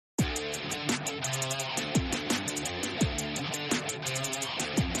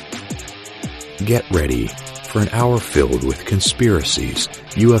Get ready for an hour filled with conspiracies,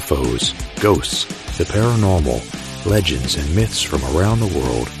 UFOs, ghosts, the paranormal, legends, and myths from around the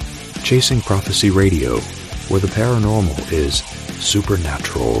world. Chasing Prophecy Radio, where the paranormal is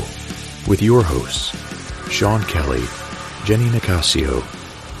supernatural. With your hosts, Sean Kelly, Jenny Nicasio.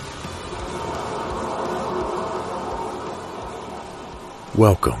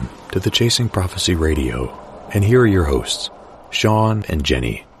 Welcome to the Chasing Prophecy Radio, and here are your hosts, Sean and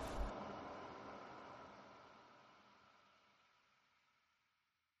Jenny.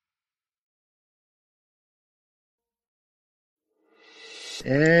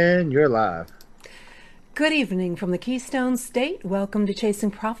 And you're live. Good evening from the Keystone State. Welcome to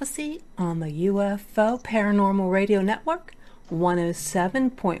Chasing Prophecy on the UFO Paranormal Radio Network,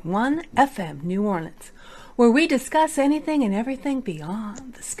 107.1 FM, New Orleans, where we discuss anything and everything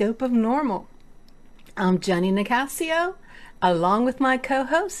beyond the scope of normal. I'm Jenny Nicasio, along with my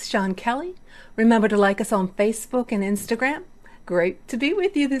co-host, Sean Kelly. Remember to like us on Facebook and Instagram. Great to be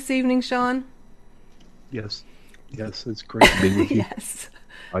with you this evening, Sean. Yes, it's great to be with you. Yes.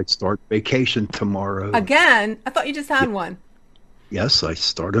 I start vacation tomorrow. Again? I thought you just had one. Yes, I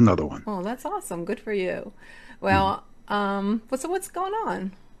start another one. Oh, that's awesome. Good for you. Well, what's going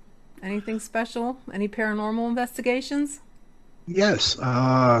on? Anything special? Any paranormal investigations? Yes.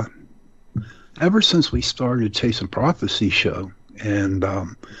 Ever since we started Chasing Prophecy show, and a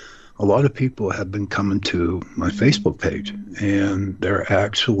lot of people have been coming to my Facebook page, and they're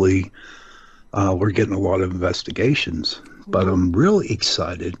actually, we're getting a lot of investigations. But I'm really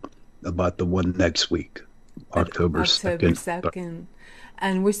excited about the one next week, October 2nd.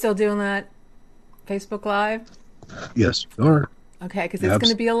 And we're still doing that Facebook Live? Yes, we are. Okay, because it's going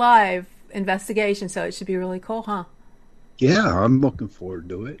to be a live investigation, so it should be really cool, huh? Yeah, I'm looking forward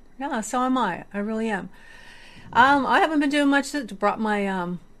to it. Yeah, so am I. I really am. I haven't been doing much. Brought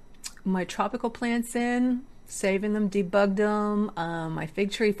my my tropical plants in, saving them, debugged them. My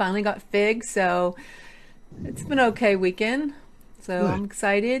fig tree finally got figs, so it's been an okay weekend. So good. I'm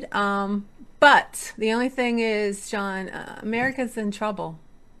excited. But the only thing is, John, America's in trouble.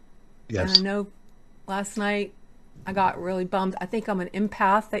 Yes. And I know last night I got really bummed. I think I'm an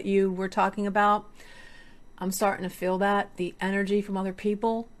empath that you were talking about. I'm starting to feel that, the energy from other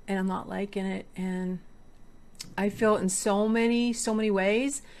people, and I'm not liking it. And I feel it in so many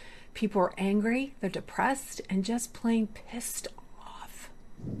ways. People are angry, they're depressed, and just plain pissed off.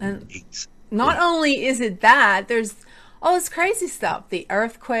 And not only is it that, there's all this crazy stuff, the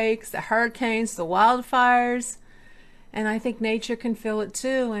earthquakes, the hurricanes, the wildfires, and I think nature can feel it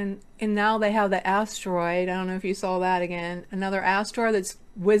too. And now they have the asteroid. I don't know if you saw that again. Another asteroid that's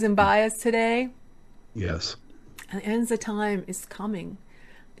whizzing by us today. Yes. And the end of time is coming.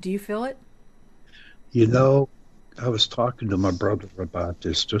 Do you feel it? You know, I was talking to my brother about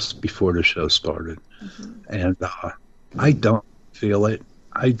this just before the show started. Mm-hmm. And I don't feel it.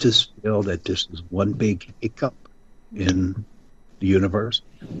 I just feel that this is one big hiccup in the universe.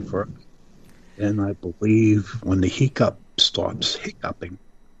 And I believe when the hiccup stops hiccuping,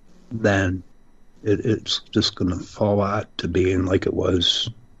 then it's just going to fall out to being like it was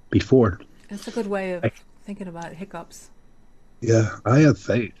before. That's a good way of thinking about hiccups. Yeah, I have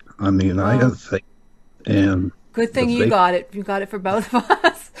faith. I have faith. And good thing you got it. You got it for both of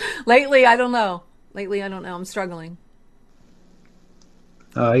us. Lately, I don't know. I'm struggling.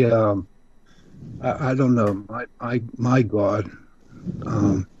 I don't know. My God,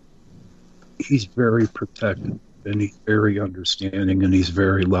 he's very protective, and he's very understanding, and he's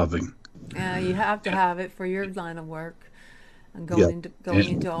very loving. Yeah, you have to have it for your line of work, and going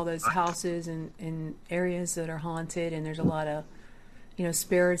into all those houses and areas that are haunted, and there's a lot of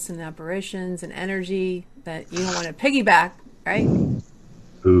spirits and apparitions and energy that you don't want to piggyback, right?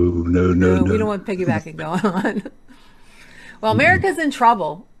 Oh, no. We don't want piggybacking going on. Well, America's in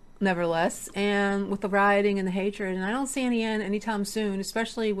trouble, nevertheless, and with the rioting and the hatred, and I don't see any end anytime soon,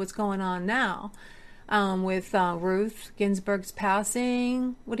 especially what's going on now with Ruth Ginsburg's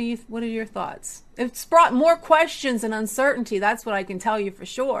passing. What are your thoughts? It's brought more questions and uncertainty. That's what I can tell you for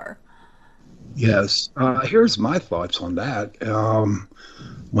sure. Yes. Here's my thoughts on that.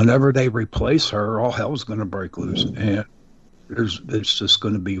 Whenever they replace her, all hell's going to break loose, and it's just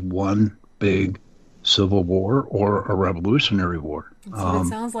going to be one big civil war or a revolutionary war. That's what it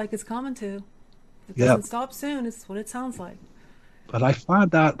sounds like it's coming to. If it doesn't stop soon, it's what it sounds like. But I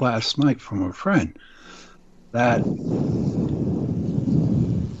found out last night from a friend that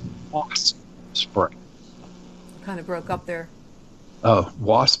wasp spray. Kind of broke up there. Oh,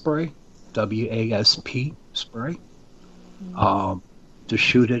 wasp spray, WASP spray. To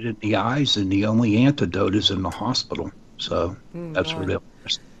shoot it in the eyes, and the only antidote is in the hospital. So that's what it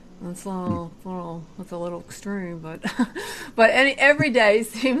was. That's that's a little extreme, but every day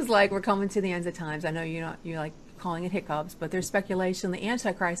seems like we're coming to the ends of times. I know you like calling it hiccups, but there's speculation the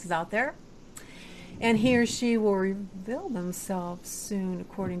Antichrist is out there, and he or she will reveal themselves soon,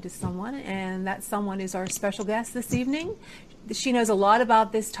 according to someone, and that someone is our special guest this evening. She knows a lot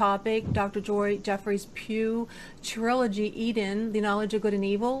about this topic. Dr. Joy Jeffries Pugh, Trilogy Eden, The Knowledge of Good and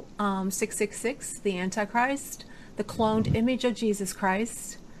Evil, 666, The Antichrist, The Cloned Image of Jesus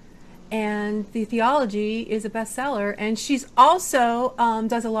Christ, and the theology is a bestseller. And she's also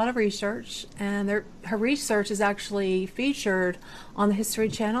does a lot of research, and her research is actually featured on the History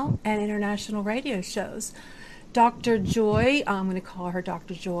Channel and international radio shows. Dr. Joy, I'm going to call her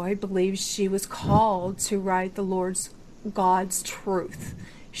Dr. Joy, believes she was called to write the Lord's God's truth.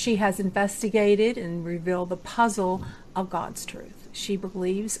 She has investigated and revealed the puzzle of God's truth. She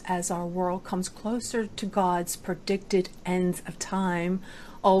believes as our world comes closer to God's predicted ends of time,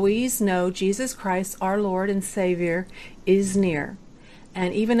 always know Jesus Christ, our Lord and Savior, is near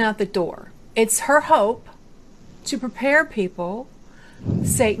and even at the door. It's her hope to prepare people,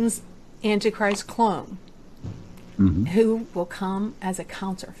 Satan's Antichrist clone, who will come as a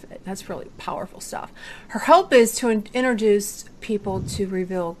counterfeit. That's really powerful stuff. Her hope is to introduce people to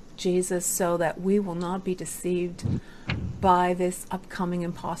reveal Jesus so that we will not be deceived by this upcoming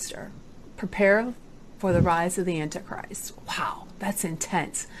imposter. Prepare for the rise of the Antichrist. Wow, that's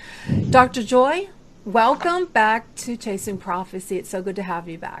intense. Dr. Joy, welcome back to Chasing Prophecy. It's so good to have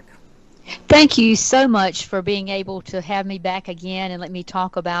you back. Thank you so much for being able to have me back again and let me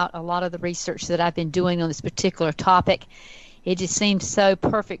talk about a lot of the research that I've been doing on this particular topic. It just seems so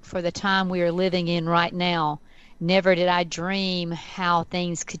perfect for the time we are living in right now. Never did I dream how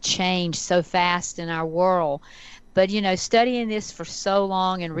things could change so fast in our world. But, studying this for so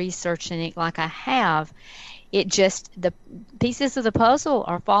long and researching it like I have, the pieces of the puzzle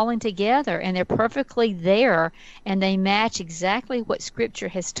are falling together, and they're perfectly there, and they match exactly what Scripture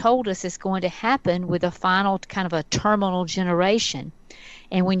has told us is going to happen with a final kind of a terminal generation.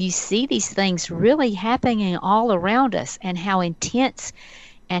 And when you see these things really happening all around us, and how intense,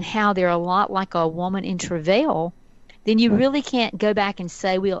 and how they're a lot like a woman in travail, then you really can't go back and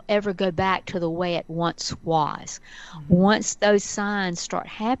say we'll ever go back to the way it once was. Once those signs start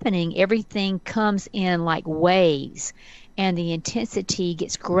happening, everything comes in like waves, and the intensity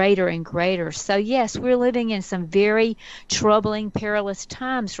gets greater and greater. So yes, we're living in some very troubling, perilous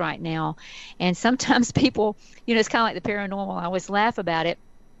times right now. And sometimes people, it's kind of like the paranormal. I always laugh about it.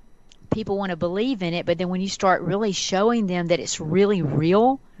 People want to believe in it, but then when you start really showing them that it's really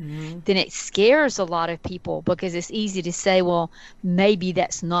real, then it scares a lot of people, because it's easy to say, well, maybe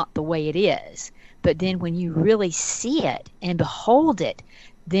that's not the way it is. But then when you really see it and behold it,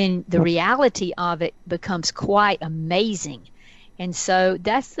 then the reality of it becomes quite amazing. And so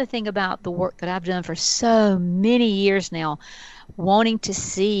that's the thing about the work that I've done for so many years now, wanting to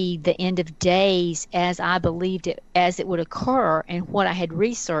see the end of days as I believed it, as it would occur, and what I had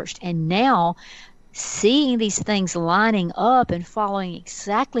researched. And now seeing these things lining up and following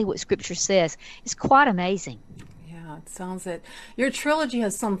exactly what Scripture says is quite amazing. Yeah, it sounds it. Your trilogy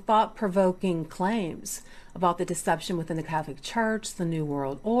has some thought-provoking claims about the deception within the Catholic Church, the New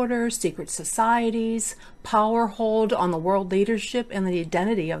World Order, secret societies, power hold on the world leadership, and the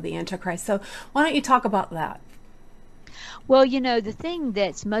identity of the Antichrist. So why don't you talk about that? Well, the thing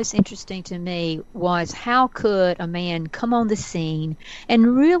that's most interesting to me was, how could a man come on the scene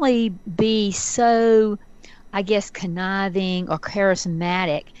and really be so, I guess, conniving or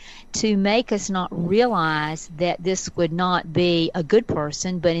charismatic to make us not realize that this would not be a good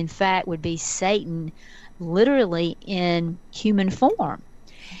person, but in fact would be Satan literally in human form.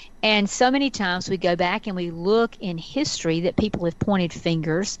 And so many times we go back and we look in history that people have pointed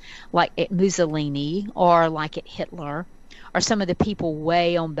fingers, like at Mussolini or like at Hitler, or some of the people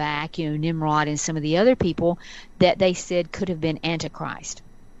way on back, Nimrod and some of the other people that they said could have been Antichrist.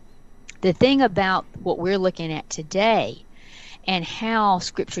 The thing about what we're looking at today, and how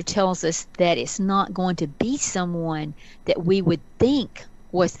Scripture tells us that it's not going to be someone that we would think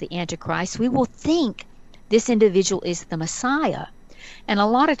was the Antichrist. We will think this individual is the Messiah. And a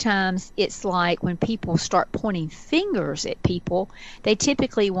lot of times it's like when people start pointing fingers at people, they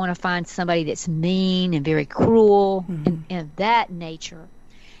typically want to find somebody that's mean and very cruel and of that nature.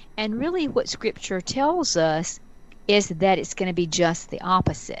 And really what Scripture tells us is that it's going to be just the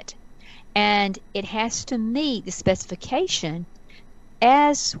opposite. And it has to meet the specification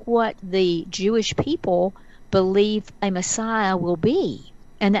as what the Jewish people believe a Messiah will be.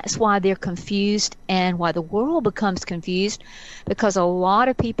 And that's why they're confused, and why the world becomes confused, because a lot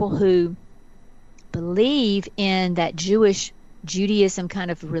of people who believe in that Jewish Judaism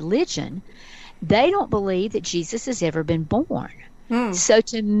kind of religion, they don't believe that Jesus has ever been born. So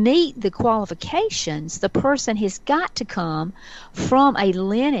to meet the qualifications, the person has got to come from a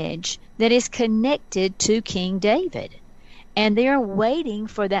lineage that is connected to King David. And they're waiting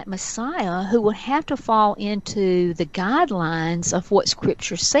for that Messiah who will have to fall into the guidelines of what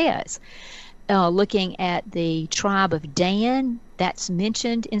Scripture says. Looking at the tribe of Dan, that's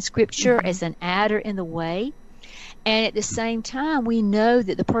mentioned in Scripture as an adder in the way. And at the same time, we know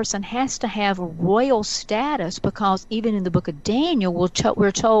that the person has to have royal status, because even in the book of Daniel,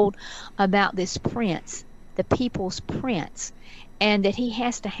 we're told about this prince, the people's prince, and that he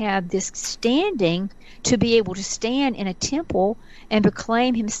has to have this standing to be able to stand in a temple and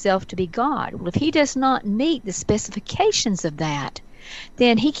proclaim himself to be God. Well, if he does not meet the specifications of that,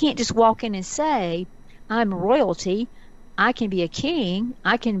 then he can't just walk in and say, I'm royalty, I can be a king,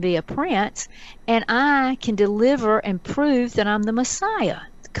 I can be a prince, and I can deliver and prove that I'm the Messiah,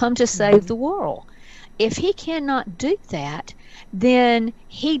 come to save the world. If he cannot do that, then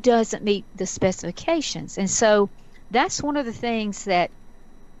he doesn't meet the specifications. And so that's one of the things that,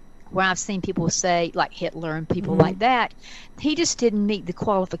 where I've seen people say, like Hitler and people like that, he just didn't meet the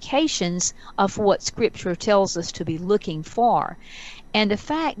qualifications of what Scripture tells us to be looking for. And the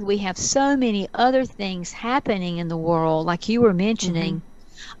fact that we have so many other things happening in the world, like you were mentioning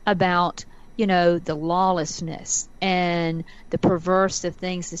about, the lawlessness and the perversive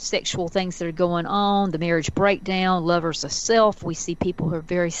things, the sexual things that are going on, the marriage breakdown, lovers of self. We see people who are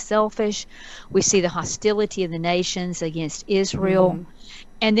very selfish. We see the hostility of the nations against Israel.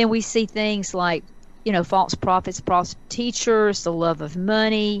 And then we see things like, false prophets, false teachers, the love of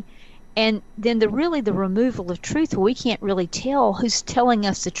money, and then the removal of truth. We can't really tell who's telling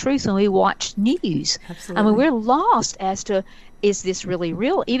us the truth when we watch news. Absolutely. I mean, we're lost as to, is this really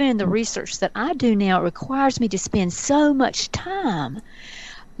real? Even in the research that I do now, it requires me to spend so much time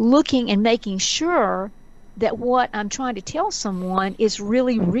looking and making sure that what I'm trying to tell someone is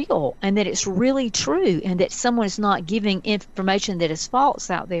really real and that it's really true and that someone is not giving information that is false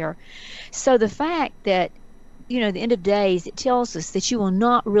out there. So the fact that, at the end of days, it tells us that you will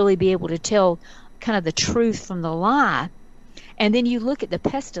not really be able to tell kind of the truth from the lie. And then you look at the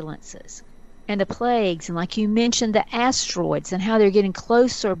pestilences and the plagues, and like you mentioned, the asteroids and how they're getting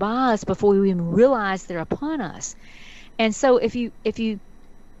closer by us before we even realize they're upon us. And so if you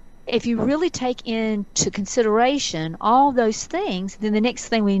really take into consideration all those things, then the next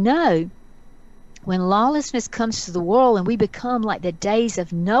thing we know, when lawlessness comes to the world and we become like the days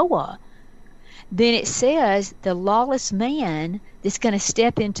of Noah, then it says the lawless man that's going to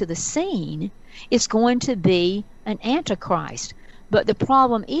step into the scene is going to be an antichrist. But the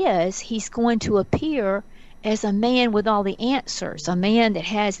problem is he's going to appear as a man with all the answers, a man that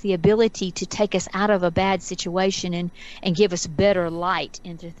has the ability to take us out of a bad situation and give us better light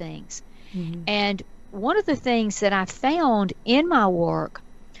into things. And one of the things that I found in my work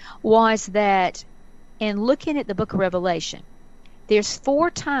was that in looking at the book of Revelation, there's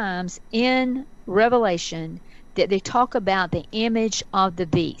 4 times in Revelation that they talk about the image of the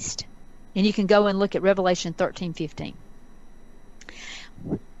beast. And you can go and look at Revelation 13:15.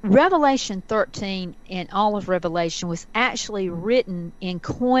 Revelation 13 and all of Revelation was actually written in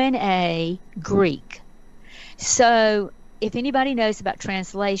Koine Greek. So if anybody knows about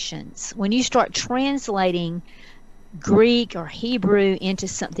translations, when you start translating Greek or Hebrew into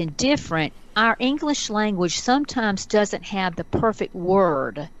something different, our English language sometimes doesn't have the perfect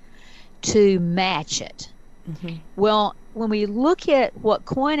word to match it. Well, when we look at what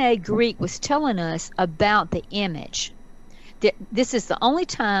Koine Greek was telling us about the image, this is the only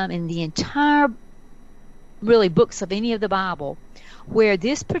time in the entire books of any of the Bible where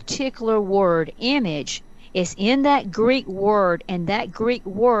this particular word, image, is in that Greek word, and that Greek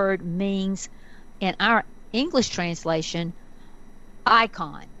word means, in our English translation,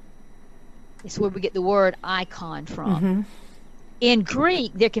 icon. It's where we get the word icon from. In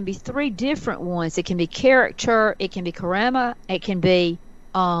Greek, there can be 3 different ones. It can be character, it can be character, it can be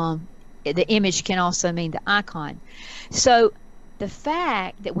the image can also mean the icon. So the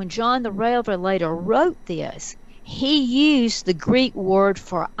fact that when John the Revelator wrote this, he used the Greek word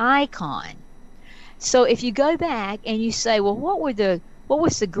for icon. So if you go back and you say, well, what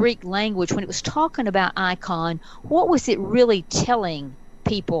was the Greek language when it was talking about icon? What was it really telling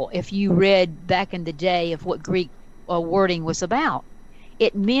people if you read back in the day of what Greek wording was about?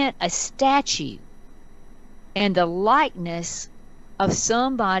 It meant a statue and the likeness of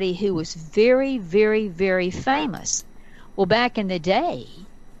somebody who was very, very, very famous. Well, back in the day,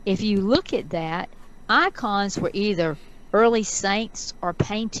 if you look at that, icons were either early saints or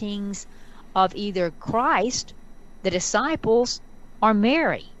paintings of either Christ the disciples are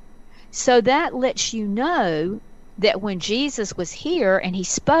Mary. So that lets you know that when Jesus was here and he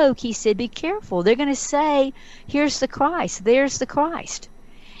spoke, he said, be careful. They're going to say, here's the Christ, there's the Christ.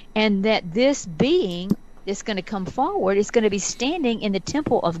 And that this being that's going to come forward is going to be standing in the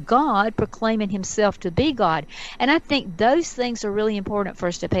temple of God, proclaiming himself to be God. And I think those things are really important for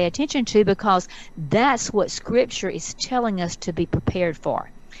us to pay attention to, because that's what Scripture is telling us to be prepared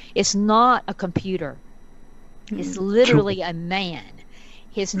for. It's not a computer. It's literally a man.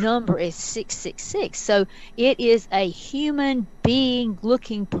 His number is 666. So it is a human being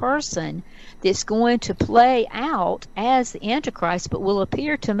looking person that's going to play out as the Antichrist, but will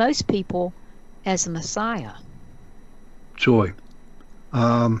appear to most people as the Messiah. Joy,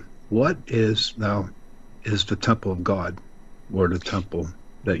 what is the temple of God, or the temple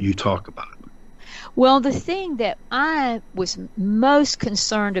that you talk about? Well, the thing that I was most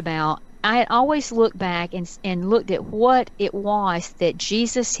concerned about, I had always looked back and looked at what it was that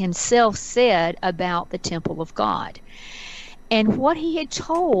Jesus himself said about the temple of God. And what he had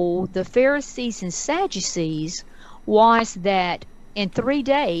told the Pharisees and Sadducees was that in 3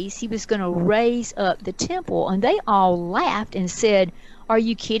 days he was going to raise up the temple. And they all laughed and said, are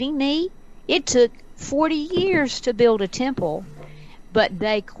you kidding me? It took 40 years to build a temple. But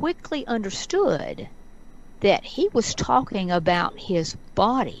they quickly understood that he was talking about his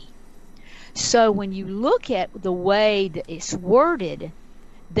body. So when you look at the way that it's worded,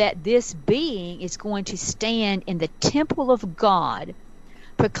 that this being is going to stand in the temple of God,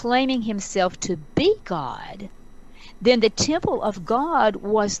 proclaiming himself to be God, then the temple of God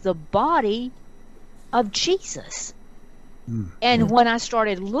was the body of Jesus. And when I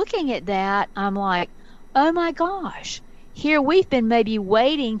started looking at that, I'm like, oh my gosh, here we've been maybe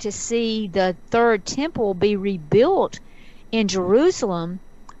waiting to see the third temple be rebuilt in Jerusalem,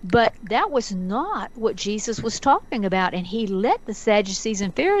 but that was not what Jesus was talking about. And he let the Sadducees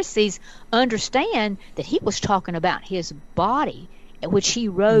and Pharisees understand that he was talking about his body, at which he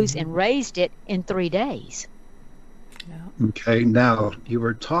rose and raised it in 3 days. Yeah. Okay, now you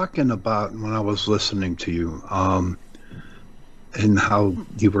were talking about, when I was listening to you, and how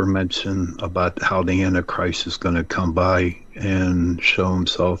you were mentioning about how the Antichrist is going to come by and show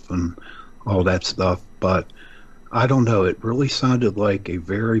himself and all that stuff, but I don't know, it really sounded like a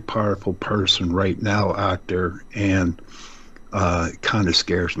very powerful person right now out there, and it kind of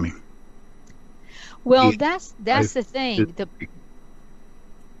scares me. Well, that's the thing.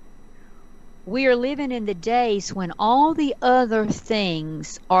 We are living in the days when all the other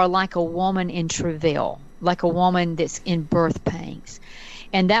things are like a woman in travail, like a woman that's in birth pangs.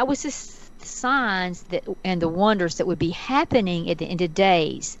 And that was the signs that and the wonders that would be happening at the end of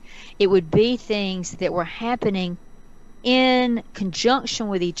days. It would be things that were happening in conjunction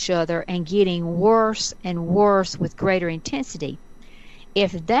with each other and getting worse and worse with greater intensity.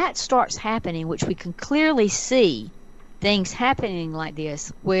 If that starts happening, which we can clearly see things happening like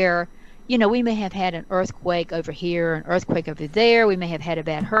this, where we may have had an earthquake over here, an earthquake over there, we may have had a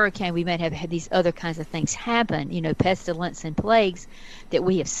bad hurricane, we may have had these other kinds of things happen, pestilence and plagues that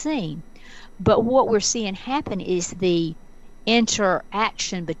we have seen. But what we're seeing happen is the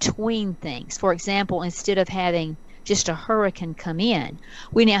interaction between things. For example, instead of having just a hurricane come in,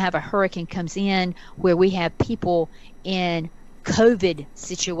 we now have a hurricane comes in where we have people in COVID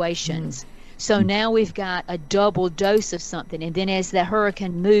situations. So now we've got a double dose of something. And then as the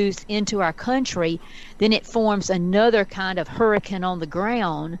hurricane moves into our country, then it forms another kind of hurricane on the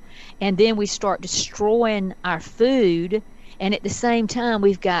ground. And then we start destroying our food. And at the same time,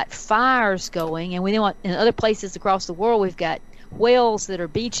 we've got fires going. And we know in other places across the world, we've got whales that are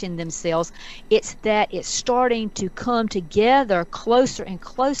beaching themselves. It's that it's starting to come together closer and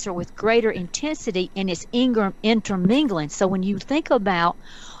closer with greater intensity, and it's intermingling. So when you think about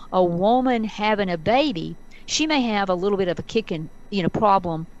a woman having a baby, she may have a little bit of a kicking,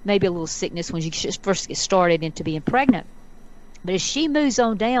 problem, maybe a little sickness when she first gets started into being pregnant. But as she moves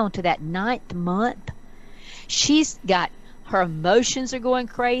on down to that 9th month, she's got her emotions are going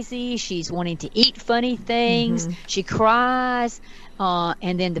crazy. She's wanting to eat funny things. She cries,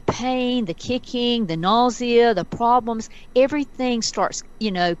 and then the pain, the kicking, the nausea, the problems, everything starts,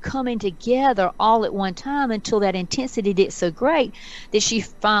 coming together all at one time until that intensity gets so great that she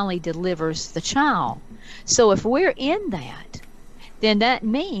finally delivers the child. So if we're in that, then that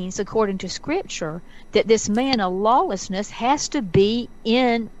means, according to Scripture, that this man of lawlessness has to be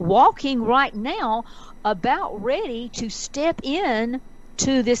walking right now, about ready to step in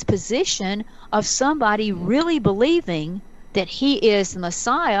to this position of somebody really believing that he is the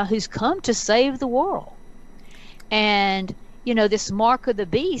Messiah who's come to save the world. And, this mark of the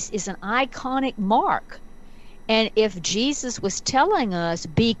beast is an iconic mark. And if Jesus was telling us,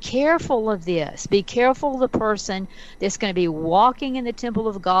 be careful of this, be careful of the person that's going to be walking in the temple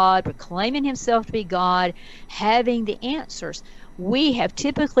of God, proclaiming himself to be God, having the answers, we have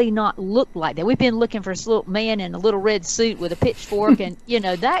typically not looked like that. We've been looking for this little man in a little red suit with a pitchfork and,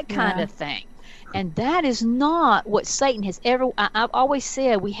 that kind of thing. And that is not what Satan has ever. I've always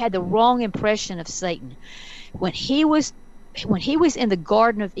said we had the wrong impression of Satan. When he was in the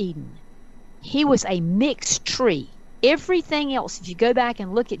Garden of Eden, he was a mixed tree. Everything else, if you go back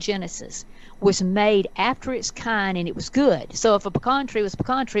and look at Genesis, was made after its kind, and it was good. So if a pecan tree was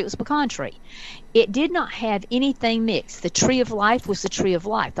pecan tree, it was pecan tree. It did not have anything mixed. The tree of life was the tree of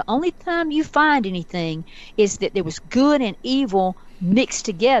life. The only time you find anything is that there was good and evil mixed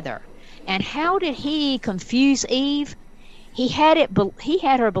together. And how did he confuse Eve? He had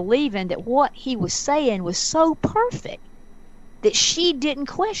her believing that what he was saying was so perfect that she didn't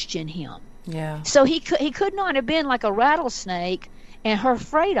question him. Yeah. So he could not have been like a rattlesnake and her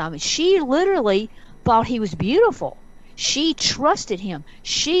afraid of him. She literally thought he was beautiful. She trusted him.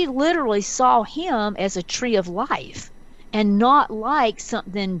 She literally saw him as a tree of life and not like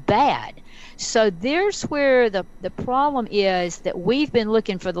something bad. So there's where the problem is, that we've been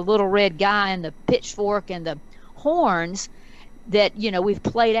looking for the little red guy and the pitchfork and the horns that, we've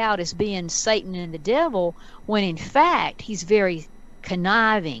played out as being Satan and the devil, when in fact he's very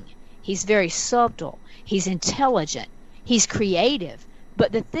conniving. He's very subtle. He's intelligent. He's creative.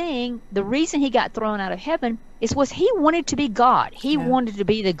 But the reason he got thrown out of heaven was he wanted to be God. He wanted to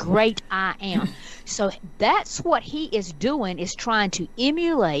be the great I am. So that's what he is doing, is trying to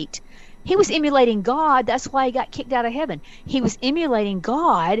emulate. He was emulating God. That's why he got kicked out of heaven. He was emulating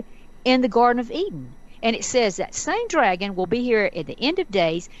God in the Garden of Eden. And it says that same dragon will be here at the end of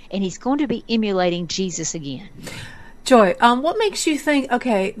days, and he's going to be emulating Jesus again. Joy, what makes you think,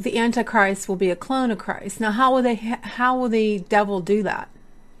 okay, the Antichrist will be a clone of Christ? Now, how will the devil do that?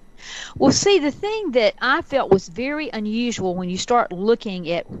 Well, see, the thing that I felt was very unusual when you start looking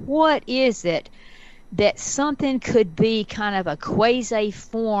at what is it that something could be kind of a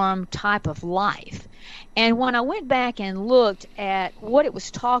quasi-form type of life. And when I went back and looked at what it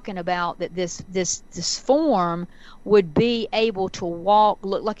was talking about, that this form would be able to walk,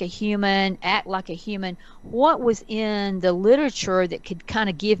 look like a human, act like a human, what was in the literature that could kind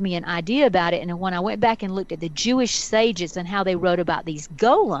of give me an idea about it? And when I went back and looked at the Jewish sages and how they wrote about these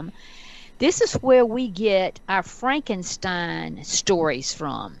golem, this is where we get our Frankenstein stories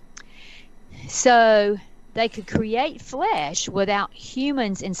from. So they could create flesh without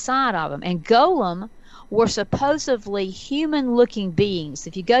humans inside of them. And golem were supposedly human-looking beings.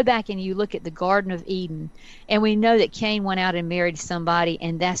 If you go back and you look at the Garden of Eden, and we know that Cain went out and married somebody,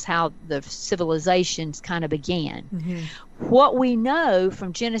 and that's how the civilizations kind of began. Mm-hmm. What we know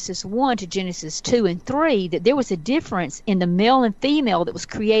from Genesis 1 to Genesis 2 and 3, that there was a difference in the male and female that was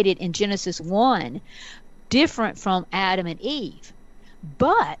created in Genesis 1, different from Adam and Eve.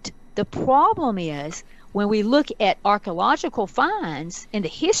 But the problem is, when we look at archaeological finds in the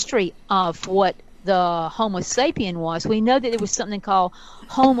history of what the Homo sapien was, we know that there was something called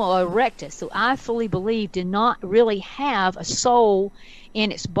Homo erectus, who I fully believe did not really have a soul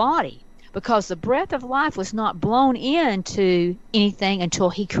in its body, because the breath of life was not blown into anything until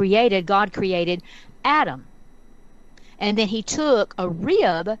God created Adam. And then he took a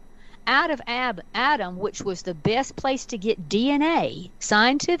rib out of Adam, which was the best place to get DNA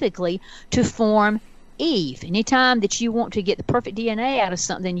scientifically to form Eve. Anytime that you want to get the perfect DNA out of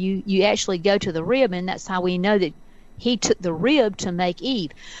something, you actually go to the rib, and that's how we know that he took the rib to make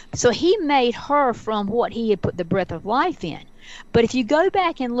Eve. So he made her from what he had put the breath of life in. But if you go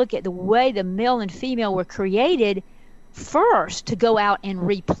back and look at the way the male and female were created first to go out and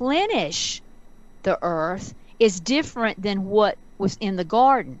replenish the earth is different than what was in the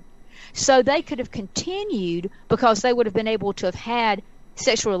garden. So they could have continued, because they would have been able to have had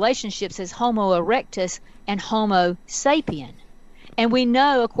sexual relationships as Homo erectus and Homo sapien. And we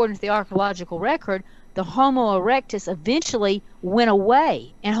know, according to the archaeological record, the Homo erectus eventually went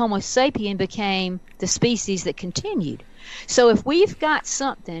away, and Homo sapien became the species that continued. So if we've got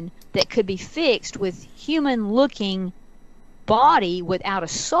something that could be fixed with human-looking body without a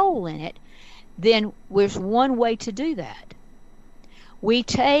soul in it, then there's one way to do that. We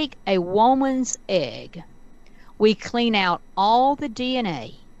take a woman's egg. We clean out all the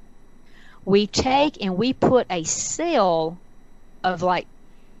DNA. We take and we put a cell of, like,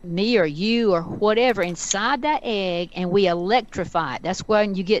 me or you or whatever inside that egg, and we electrify it. That's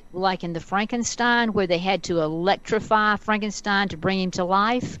when you get, like in the Frankenstein, where they had to electrify Frankenstein to bring him to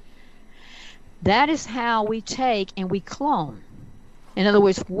life. That is how we take and we clone. In other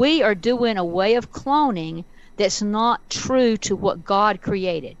words, we are doing a way of cloning that's not true to what God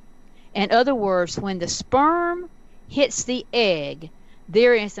created. In other words, when the sperm hits the egg,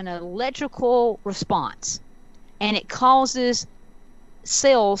 there is an electrical response, and it causes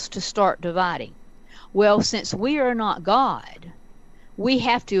cells to start dividing. Well, since we are not God, we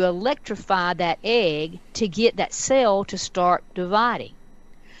have to electrify that egg to get that cell to start dividing.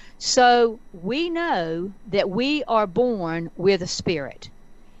 So we know that we are born with a spirit.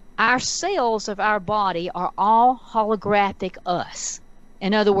 Our cells of our body are all holographic us.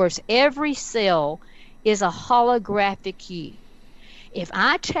 In other words, every cell is a holographic you. If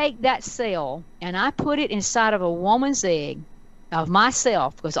I take that cell and I put it inside of a woman's egg, of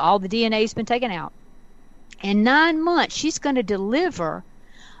myself, because all the DNA has been taken out, in 9 months she's going to deliver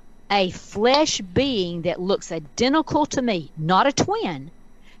a flesh being that looks identical to me, not a twin.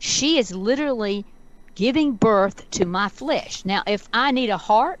 She is literally giving birth to my flesh. Now, if I need a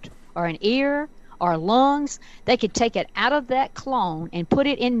heart or an ear or lungs, they could take it out of that clone and put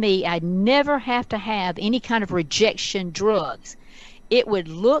it in me. I'd never have to have any kind of rejection drugs. It would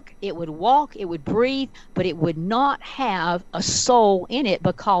look, it would walk, it would breathe, but it would not have a soul in it,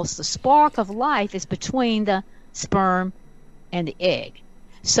 because the spark of life is between the sperm and the egg.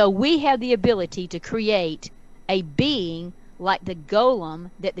 So we have the ability to create a being like the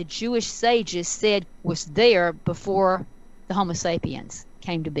golem that the Jewish sages said was there before the Homo sapiens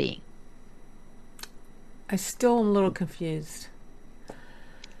came to being. I still am a little confused.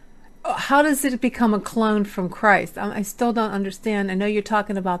 How does it become a clone from Christ? I still don't understand. I know you're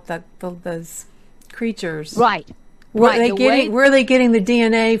talking about those creatures. Right. Where are they getting the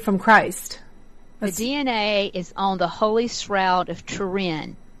DNA from Christ? The DNA is on the Holy Shroud of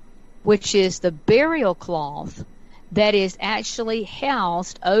Turin, which is the burial cloth that is actually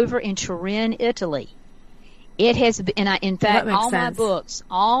housed over in Turin, Italy. It has been, and in fact,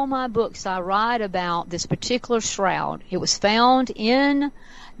 all my books, I write about this particular shroud. It was found in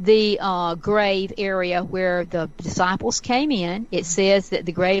the grave area where the disciples came in. It says that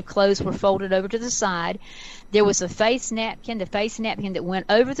the grave clothes were folded over to the side. There was a face napkin. The face napkin that went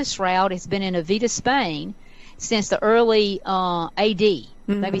over the shroud has been in Avita, Spain since the early AD,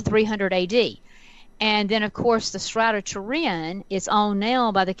 maybe 300 AD. And then, of course, the Shroud of Turin is owned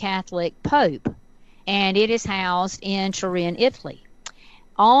now by the Catholic Pope, and it is housed in Turin, Italy.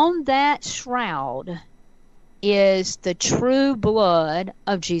 On that shroud is the true blood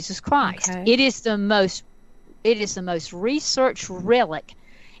of Jesus Christ. Okay. It is the most researched relic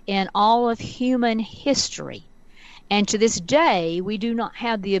in all of human history. And to this day, we do not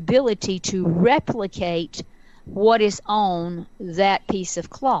have the ability to replicate what is on that piece of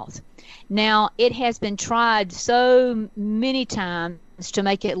cloth. Now, it has been tried so many times to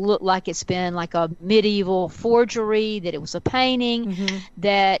make it look like it's been like a medieval forgery, that it was a painting,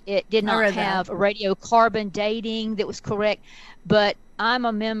 that it did not have a radiocarbon dating that was correct. But I'm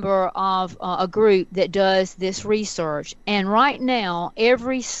a member of a group that does this research. And right now,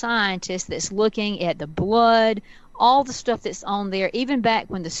 every scientist that's looking at the blood, all the stuff that's on there, even back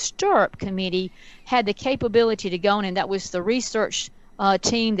when the Stirrup Committee had the capability to go in, and that was the research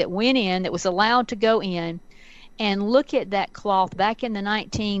team that went in, that was allowed to go in and look at that cloth back in the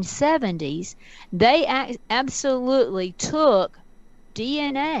 1970s, they absolutely took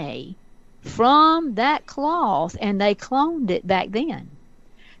DNA from that cloth and they cloned it back then.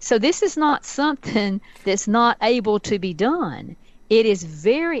 So this is not something that's not able to be done. It is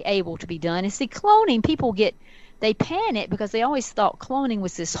very able to be done. And see, cloning, they panic because they always thought cloning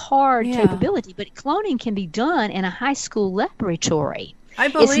was this hard capability, but cloning can be done in a high school laboratory. I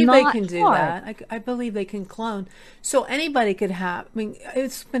believe they can do that. I believe they can clone. So anybody could have, I mean,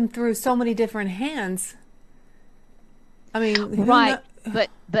 it's been through so many different hands. I mean, right.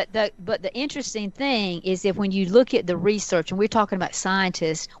 But the interesting thing is that when you look at the research, and we're talking about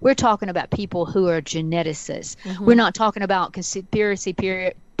scientists, we're talking about people who are geneticists. We're not talking about conspiracy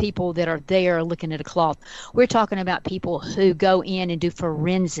people that are there looking at a cloth. We're talking about people who go in and do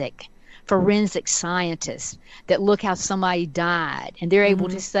forensic scientists that look how somebody died, and they're able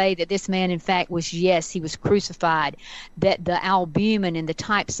to say that this man in fact he was crucified, that the albumin and the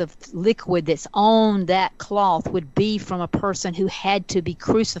types of liquid that's on that cloth would be from a person who had to be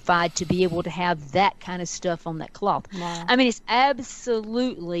crucified to be able to have that kind of stuff on that cloth. Wow. I mean, it's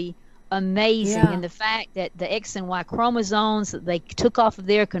absolutely amazing. And the fact that the X and Y chromosomes that they took off of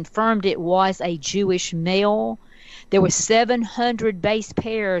there confirmed it was a Jewish male. There were 700 base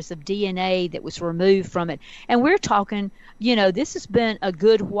pairs of DNA that was removed from it. And we're talking, this has been a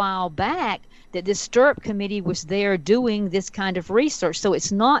good while back that this Stirrup Committee was there doing this kind of research. So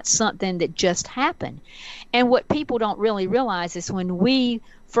it's not something that just happened. And what people don't really realize is when we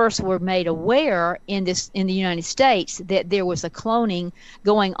first were made aware in the United States that there was a cloning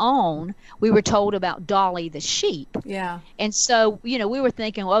going on, we were told about Dolly the sheep. Yeah. And so, we were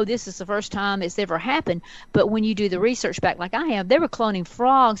thinking, oh, this is the first time it's ever happened. But when you do the research back like I have, they were cloning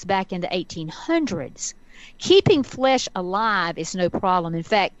frogs back in the 1800s. Keeping flesh alive is no problem. In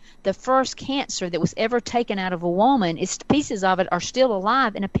fact, the first cancer that was ever taken out of a woman, pieces of it are still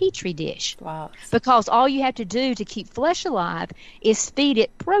alive in a petri dish. Wow. Because all you have to do to keep flesh alive is feed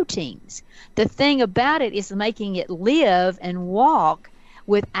it proteins. The thing about it is making it live and walk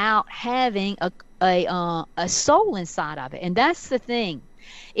without having a soul inside of it. And that's the thing,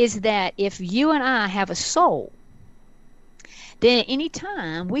 is that if you and I have a soul, then at any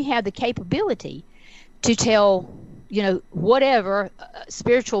time we have the capability to tell, whatever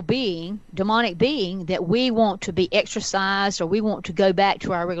spiritual being, demonic being, that we want to be exorcised or we want to go back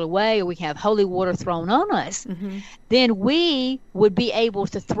to our regular way or we have holy water thrown on us, then we would be able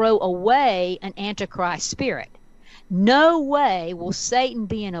to throw away an Antichrist spirit. No way will Satan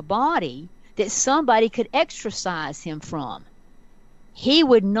be in a body that somebody could exorcise him from. He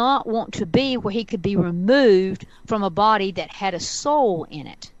would not want to be where he could be removed from a body that had a soul in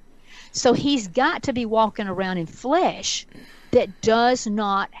it. So he's got to be walking around in flesh that does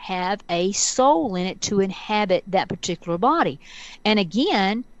not have a soul in it to inhabit that particular body. And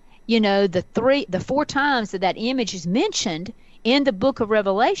again, the 4 times that image is mentioned in the book of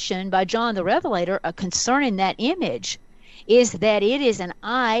Revelation by John the Revelator concerning that image is that it is an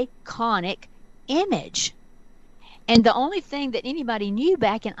iconic image. And the only thing that anybody knew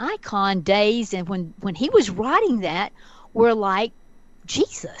back in icon days and when he was writing that were like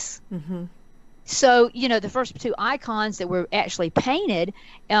Jesus. So, the first 2 icons that were actually painted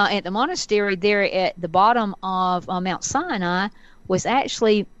at the monastery there at the bottom of Mount Sinai was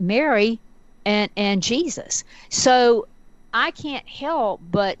actually Mary and Jesus. So I can't help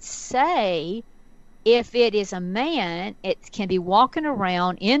but say, if it is a man, it can be walking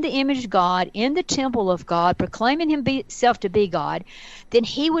around in the image of God, in the temple of God, proclaiming himself to be God, then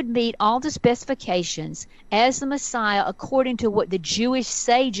he would meet all the specifications as the Messiah according to what the Jewish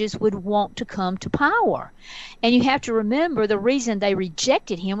sages would want to come to power. And you have to remember the reason they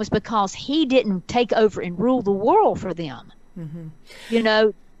rejected him was because he didn't take over and rule the world for them.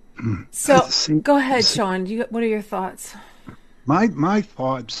 So go ahead, Sean. What are your thoughts? My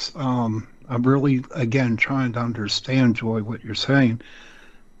thoughts, I'm really, again, trying to understand, Joy, what you're saying.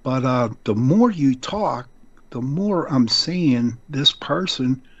 But the more you talk, the more I'm seeing this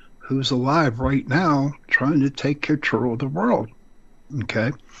person who's alive right now trying to take control of the world.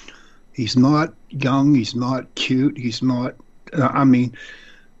 Okay? He's not young. He's not cute. He's not,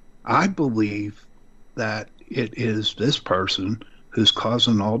 I believe that it is this person who's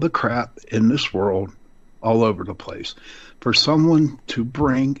causing all the crap in this world all over the place. For someone to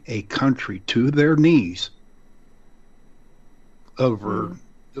bring a country to their knees over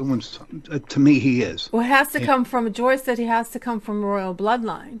doing something, to me, he is. Well, it has to come from, Joy said he has to come from royal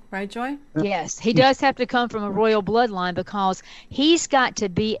bloodline, right, Joy? Yes, he does have to come from a royal bloodline because he's got to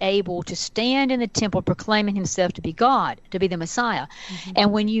be able to stand in the temple proclaiming himself to be God, to be the Messiah.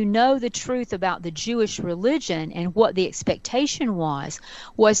 And when you know the truth about the Jewish religion and what the expectation was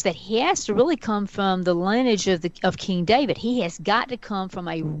that he has to really come from the lineage of King David. He has got to come from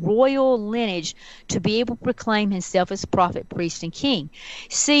a royal lineage to be able to proclaim himself as prophet, priest, and king.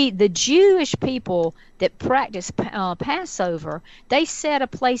 See, the Jewish people that practice Passover, they set a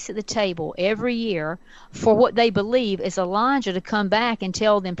place at the table every year for what they believe is Elijah to come back and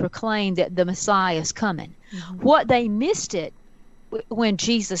tell them, proclaim that the Messiah is coming. What they missed it when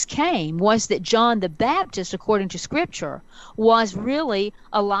Jesus came was that John the Baptist, according to Scripture, was really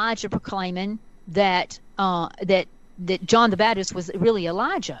Elijah proclaiming that John the Baptist was really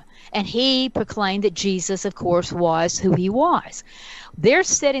Elijah. And he proclaimed that Jesus, of course, was who he was. They're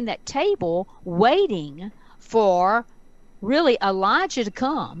setting that table waiting for really Elijah to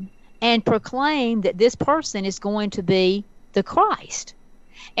come and proclaim that this person is going to be the Christ.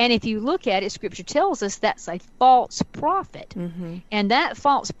 And if you look at it, Scripture tells us that's a false prophet. And that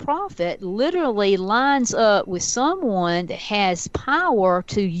false prophet literally lines up with someone that has power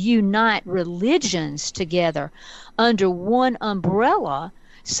to unite religions together under one umbrella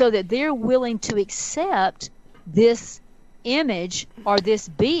so that they're willing to accept this image or this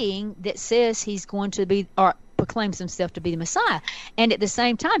being that says he's going to be or proclaims himself to be the Messiah. And at the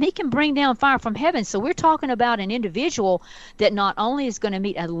same time, he can bring down fire from heaven. So we're talking about an individual that not only is going to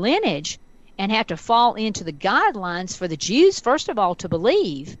meet a lineage and have to fall into the guidelines for the Jews, first of all, to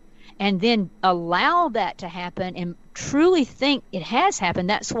believe, and then allow that to happen and truly think it has happened.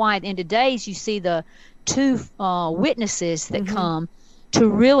 That's why at the end of days you see the two witnesses that come to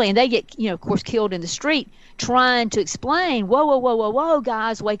really, and they get, of course, killed in the street trying to explain, whoa,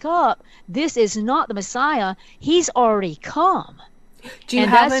 guys, wake up. This is not the Messiah. He's already come. Do you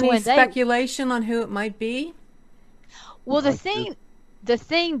have any speculation on who it might be? Well, the thing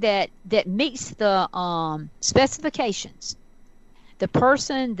that meets the specifications, the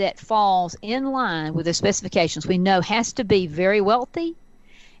person that falls in line with the specifications, we know has to be very wealthy.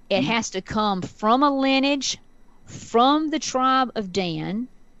 It has to come from a lineage from the tribe of Dan,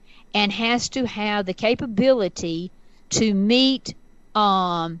 and has to have the capability to meet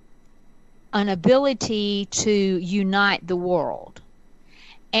an ability to unite the world.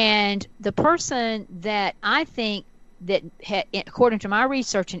 And the person that I think that, according to my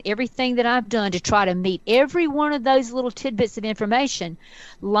research and everything that I've done to try to meet every one of those little tidbits of information,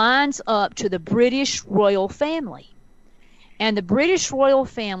 lines up to the British royal family. And the British royal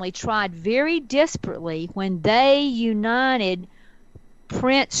family tried very desperately when they united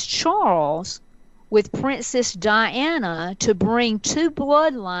Prince Charles with Princess Diana to bring two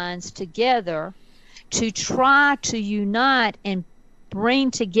bloodlines together to try to unite and bring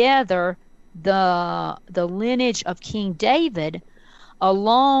together the lineage of King David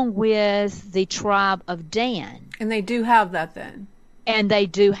along with the tribe of Dan. And they do have that then. And they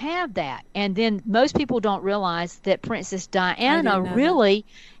do have that. And then most people don't realize that Princess Diana really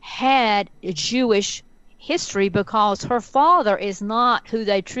had a Jewish history, because her father is not who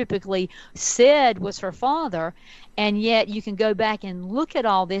they typically said was her father. And yet you can go back and look at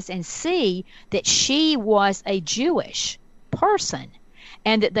all this and see that she was a Jewish person,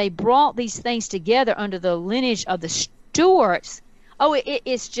 and that they brought these things together under the lineage of the Stuarts. Oh,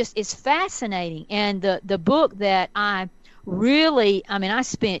 it's fascinating. And the book that I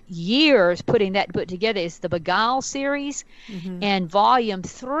spent years putting that book together is the Beguile series, and volume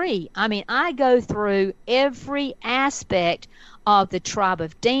 3. I go through every aspect of the tribe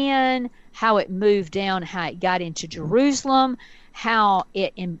of Dan, how it moved down, how it got into Jerusalem, how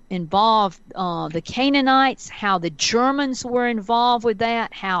it involved the Canaanites, how the Germans were involved with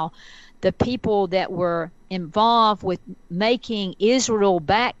that, how the people that were involved with making Israel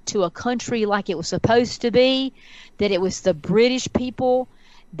back to a country like it was supposed to be, that it was the British people,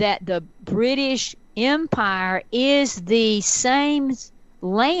 that the British Empire is the same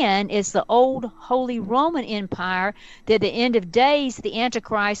land as the old Holy Roman Empire, that at the end of days the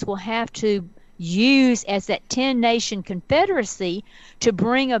Antichrist will have to use as that 10-nation confederacy to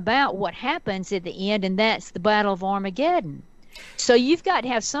bring about what happens at the end, and that's the Battle of Armageddon. So you've got to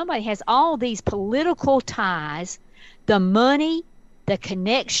have somebody who has all these political ties, the money, the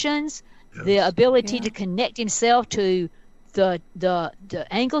connections, the ability to connect himself to the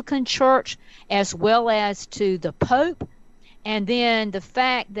Anglican Church as well as to the Pope. And then the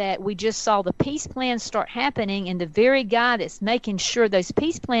fact that we just saw the peace plans start happening, and the very guy that's making sure those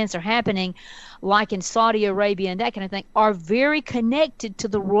peace plans are happening, like in Saudi Arabia and that kind of thing, are very connected to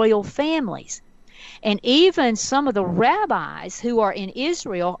the royal families. And even some of the rabbis who are in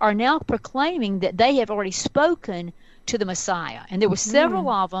Israel are now proclaiming that they have already spoken to the Messiah. And there were several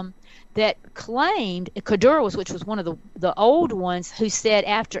of them that claimed, Kadura, which was one of the old ones, who said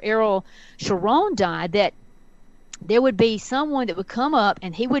after Ariel Sharon died that there would be someone that would come up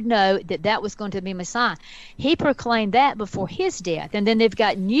and he would know that that was going to be Messiah. He proclaimed that before his death. And then they've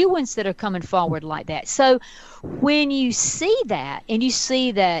got new ones that are coming forward like that. So when you see that, and you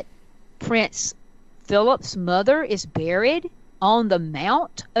see that Prince Philip's mother is buried on the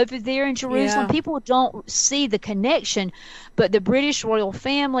mount over there in Jerusalem, people don't see the connection, but the British royal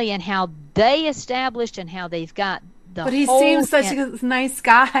family and how they established and how they've got the But he seems such a nice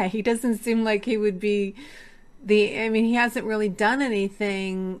guy. He doesn't seem like he would be he hasn't really done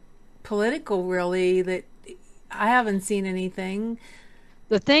anything political, really, that I haven't seen anything.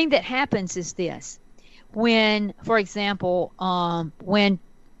 The thing that happens is this. When, for example, when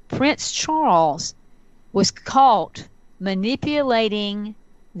Prince Charles was caught manipulating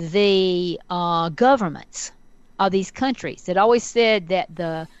the governments of these countries, that always said that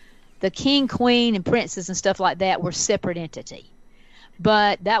the king, queen, and princes and stuff like that were separate entity.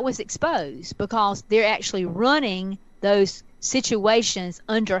 But that was exposed because they're actually running those situations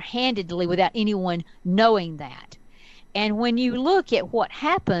underhandedly without anyone knowing that. And when you look at what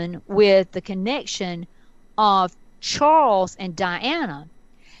happened with the connection of Charles and Diana,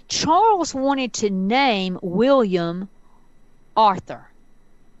 Charles wanted to name William Arthur.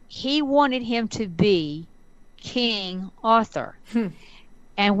 He wanted him to be King Arthur.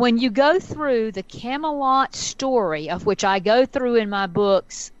 And when you go through the Camelot story, of which I go through in my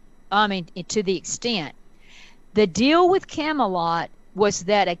books to the extent. The deal with Camelot was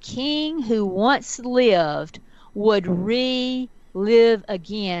that a king who once lived would relive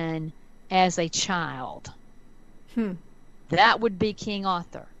again as a child. That would be King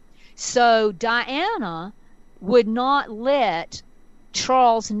Arthur. So Diana would not let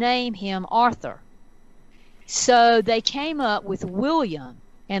Charles name him Arthur. So they came up with William.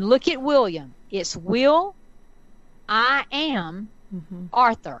 And look at William. It's Will, I am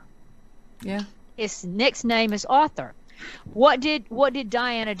Arthur. Yeah. His next name is Arthur. What did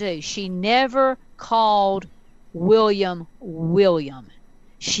Diana do? She never called William William.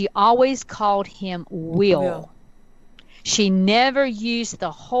 She always called him Will. She never used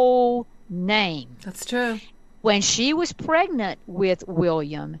the whole name. That's true. When she was pregnant with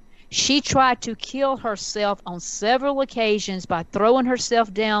William, she tried to kill herself on several occasions by throwing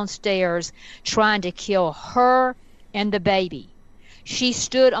herself downstairs, trying to kill her and the baby. She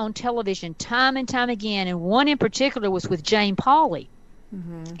stood on television time and time again, and one in particular was with Jane Pauley,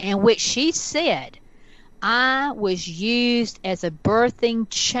 in which she said, I was used as a birthing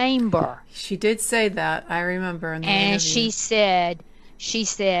chamber. She did say that. I remember in the interview. And she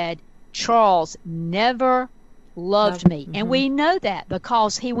said, Charles never loved me. And we know that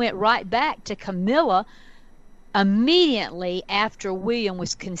because he went right back to Camilla immediately after William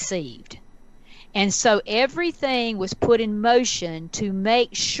was conceived. And so everything was put in motion to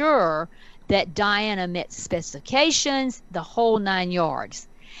make sure that Diana met specifications, the whole 9 yards.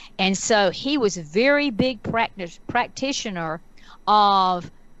 And so he was a very big practitioner of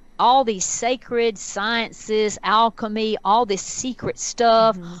all these sacred sciences, alchemy, all this secret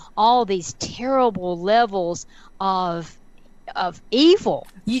stuff, all these terrible levels of evil.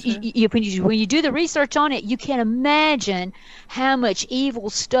 When you do the research on it, you can imagine how much evil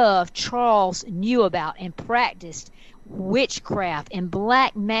stuff Charles knew about and practiced, witchcraft and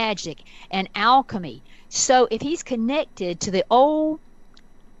black magic and alchemy. So if he's connected to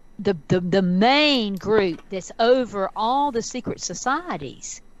the main group that's over all the secret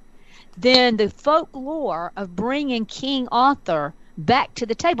societies, then the folklore of bringing King Arthur back to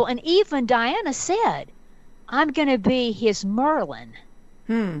the table, and even Diana said, I'm going to be his Merlin.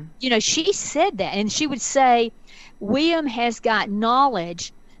 She said that, and she would say, William has got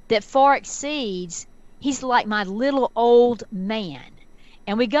knowledge that far exceeds, he's like my little old man.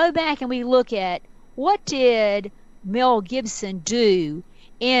 And we go back and we look at, what did Mel Gibson do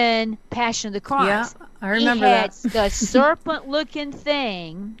in Passion of the Christ? Yeah, I remember that. He had the serpent-looking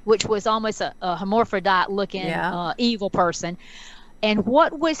thing, which was almost a hermaphrodite-looking evil person. And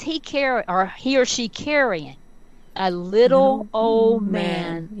what was he or she carrying? A little old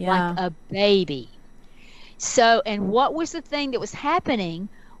man, like a baby. So, and what was the thing that was happening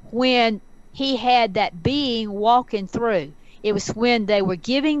when he had that being walking through? It was when they were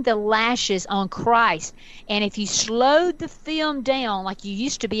giving the lashes on Christ. And if you slowed the film down like you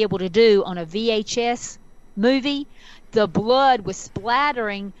used to be able to do on a VHS movie, the blood was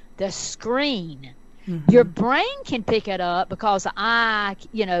splattering the screen. Your brain can pick it up because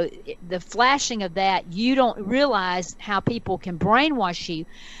the flashing of that, you don't realize how people can brainwash you.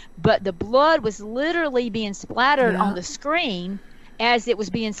 But the blood was literally being splattered on the screen as it was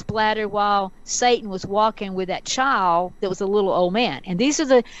being splattered while Satan was walking with that child that was a little old man. And these are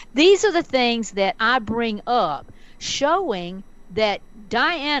the things that I bring up, showing that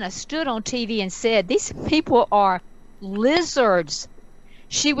Diana stood on TV and said, these people are lizards.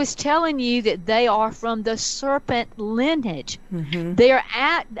 She was telling you that they are from the serpent lineage. Their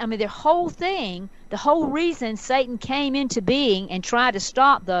whole thing, the whole reason Satan came into being and tried to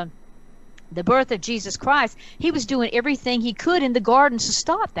stop the birth of Jesus Christ, he was doing everything he could in the garden to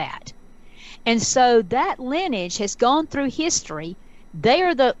stop that. And so that lineage has gone through history.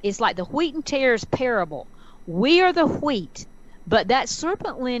 It's like the wheat and tares parable. We are the wheat, but that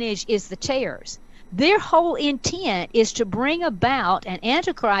serpent lineage is the tares. Their whole intent is to bring about an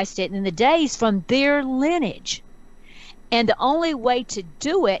Antichrist in the days from their lineage. And the only way to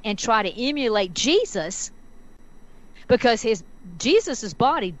do it and try to emulate Jesus, because Jesus'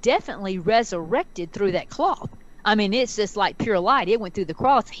 body definitely resurrected through that cloth. I mean, it's just like pure light. It went through the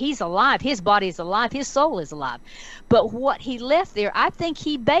cross. He's alive. His body is alive. His soul is alive. But what he left there, I think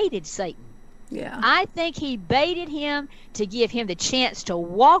he baited Satan. Yeah. I think he baited him to give him the chance to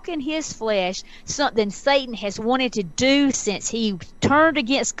walk in his flesh, something Satan has wanted to do since he turned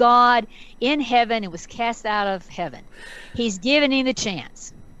against God in heaven and was cast out of heaven. He's given him the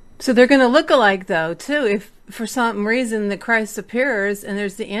chance. So they're going to look alike, though, too. If for some reason the Christ appears and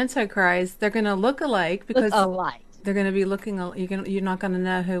there's the Antichrist, they're going to look alike because they're going to be looking. You're not going to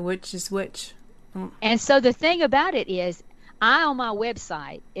know which is which. And so the thing about it is, on my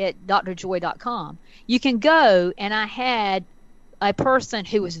website at drjoy.com, you can go, and I had a person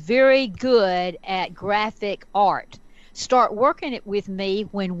who was very good at graphic art start working it with me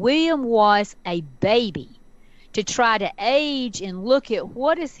when William was a baby, to try to age and look at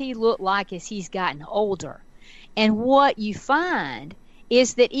what does he look like as he's gotten older. And what you find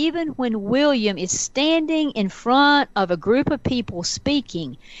is that even when William is standing in front of a group of people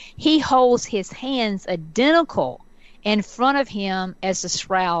speaking, he holds his hands identical in front of him as the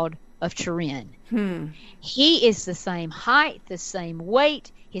Shroud of Turin. He is the same height, the same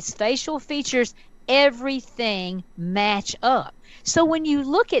weight, his facial features, everything match up. So when you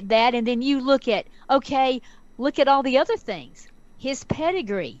look at that, and then you look at, okay, look at all the other things. His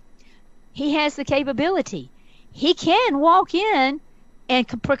pedigree. He has the capability. He can walk in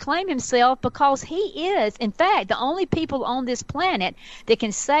and proclaim himself, because he is, in fact, the only people on this planet that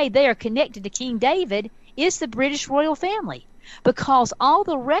can say they are connected to King David is the British royal family. Because all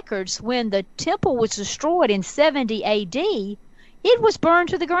the records, when the temple was destroyed in 70 AD, it was burned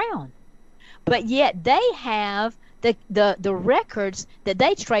to the ground. But yet they have the records that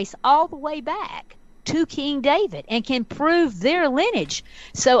they trace all the way back to King David and can prove their lineage.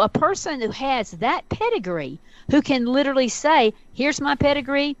 So a person who has that pedigree, who can literally say, here's my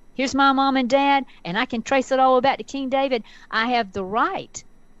pedigree, here's my mom and dad, and I can trace it all back to King David, I have the right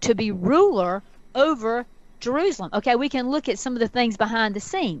to be ruler over Jerusalem. Okay, we can look at some of the things behind the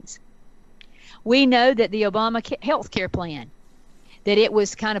scenes. We know that the Obama health care plan, that it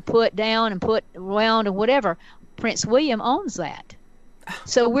was kind of put down and put around and whatever. Prince William owns that.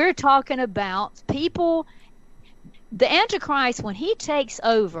 So we're talking about people. The Antichrist, when he takes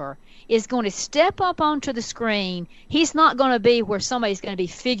over, is going to step up onto the screen. He's not going to be where somebody's going to be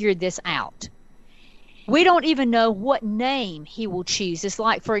figured this out. We don't even know what name he will choose. It's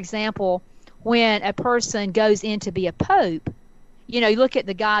like, for example, when a person goes in to be a pope, you look at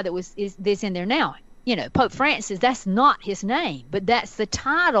the guy that's in there now. Pope Francis, that's not his name, but that's the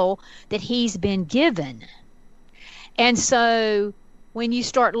title that he's been given. And so when you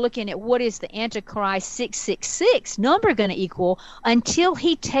start looking at what is the Antichrist 666 number going to equal, until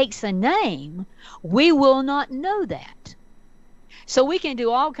he takes a name, we will not know that. So we can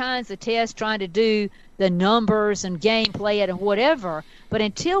do all kinds of tests trying to do the numbers and gameplay it and whatever, but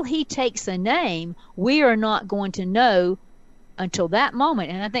until he takes a name, we are not going to know until that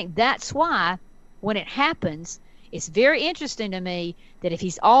moment. And I think that's why when it happens, it's very interesting to me that if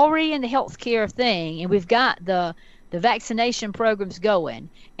he's already in the healthcare thing, and we've got the vaccination programs going,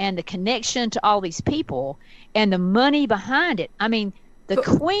 and the connection to all these people, and the money behind it. I mean, the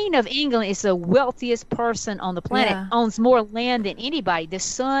Queen of England is the wealthiest person on the planet, owns more land than anybody. The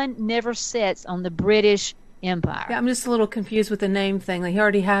sun never sets on the British Empire. Yeah, I'm just a little confused with the name thing. Like, he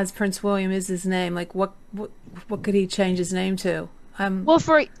already has Prince William is his name. Like, what could he change his name to? Well,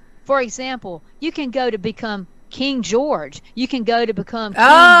 for example, you can go to become King George. You can go to become King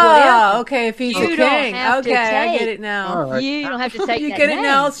whatever. Okay, if he's a king. Okay, I get it now. Right. You don't have to take you that get name. it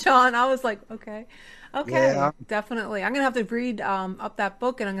now, Sean. I was like, okay, Yeah. definitely. I'm gonna have to read up that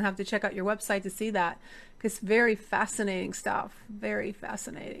book, and I'm gonna have to check out your website to see that, because very fascinating stuff. Very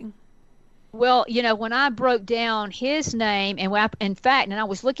fascinating. Well, when I broke down his name, and in fact, and I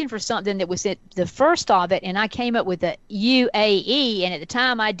was looking for something that was at the first of it, and I came up with the UAE, and at the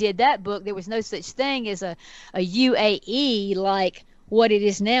time I did that book, there was no such thing as a UAE like what it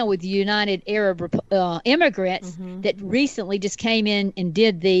is now with the United Arab Immigrants that recently just came in and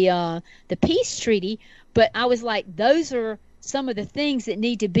did the peace treaty. But I was like, those are some of the things that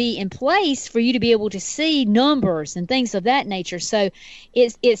need to be in place for you to be able to see numbers and things of that nature. So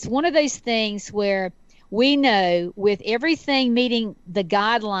it's one of those things where we know, with everything meeting the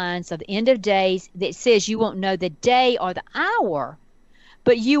guidelines of the end of days, that says you won't know the day or the hour,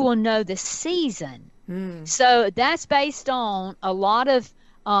 but you will know the season. So that's based on a lot of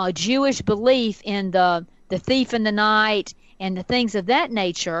Jewish belief in the thief in the night and the things of that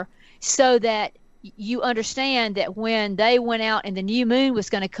nature, so that you understand that when they went out and the new moon was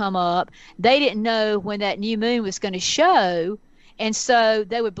going to come up, they didn't know when that new moon was going to show, and so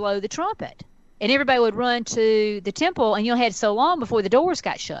they would blow the trumpet, and everybody would run to the temple, and you had so long before the doors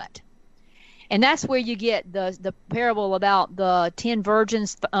got shut. And that's where you get the parable about the 10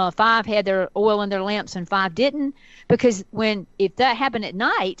 virgins, 5 had their oil in their lamps and 5 didn't, because if that happened at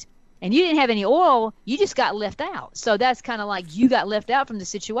night and you didn't have any oil, you just got left out. So that's kind of like you got left out from the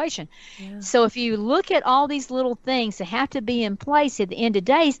situation. Yeah. So if you look at all these little things that have to be in place at the end of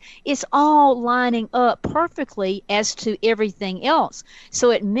days, it's all lining up perfectly as to everything else.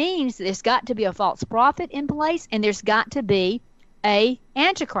 So it means that there's got to be a false prophet in place, and there's got to be a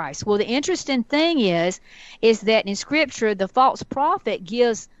Antichrist. Well, the interesting thing is that in Scripture, the false prophet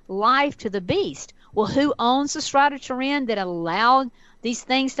gives life to the beast. Well, who owns the Strata Turin that allowed these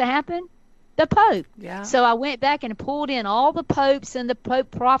things to happen? The Pope. Yeah. So I went back and pulled in all the popes and the Pope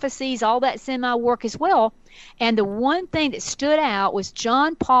prophecies, all that's in my work as well. And the one thing that stood out was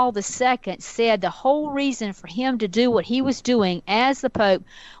John Paul II said the whole reason for him to do what he was doing as the Pope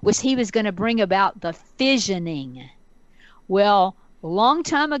was he was going to bring about the fissioning. Well, a long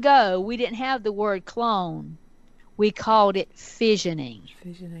time ago, we didn't have the word clone. We called it fissioning.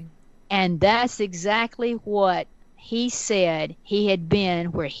 Fissioning. And that's exactly what he said he had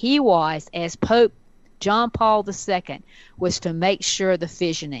been where he was as Pope John Paul II, was to make sure the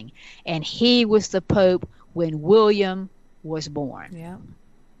fissioning. And he was the Pope when William was born. Yeah.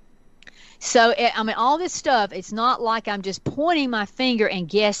 So, I mean, all this stuff, it's not like I'm just pointing my finger and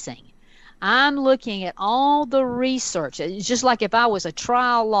guessing. I'm looking at all the research. It's just like if I was a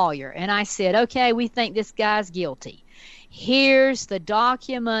trial lawyer and I said, okay, we think this guy's guilty. Here's the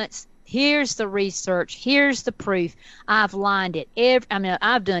documents. Here's the research. Here's the proof. I've lined it.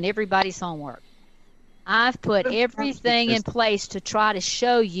 I've done everybody's homework. I've put everything in place to try to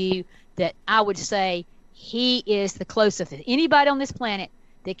show you that I would say he is the closest of anybody on this planet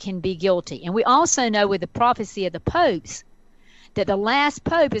that can be guilty. And we also know with the prophecy of the popes that the last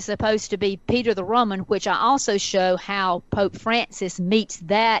pope is supposed to be Peter the Roman, which I also show how Pope Francis meets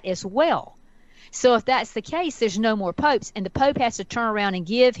that as well. So if that's the case, there's no more popes, and the pope has to turn around and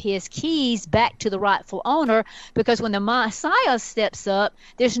give his keys back to the rightful owner, because when the Messiah steps up,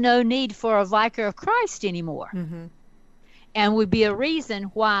 there's no need for a vicar of Christ anymore. Mm-hmm. And would be a reason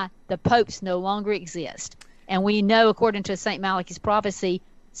why the popes no longer exist. And we know, according to St. Malachi's prophecy,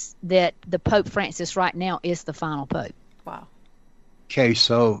 that the Pope Francis right now is the final pope. Wow. Okay,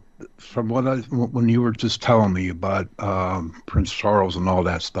 so from when you were just telling me about Prince Charles and all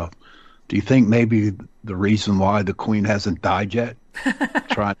that stuff, do you think maybe the reason why the Queen hasn't died yet?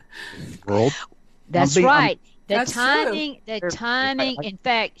 Trying the world? That's right. That's timing. In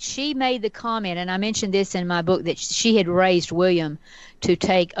fact, she made the comment, and I mentioned this in my book, that she had raised William to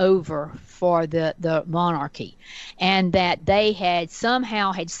take over for the monarchy, and that they had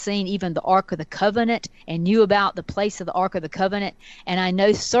somehow seen even the Ark of the Covenant and knew about the place of the Ark of the Covenant. And I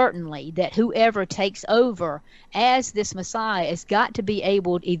know certainly that whoever takes over as this Messiah has got to be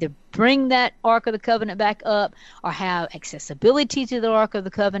able to either bring that Ark of the Covenant back up or have accessibility to the Ark of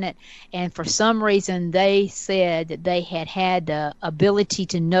the Covenant. And for some reason, they said that they had the ability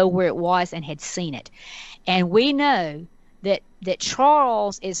to know where it was and had seen it. And we know that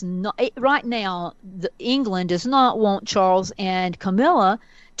Charles is not right now. England does not want Charles and Camilla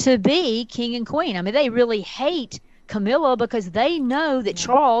to be king and queen. I mean, they really hate Camilla because they know that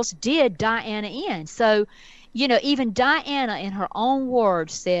Charles did Diana in. So, even Diana, in her own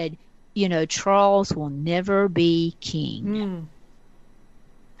words, said, Charles will never be king. Mm.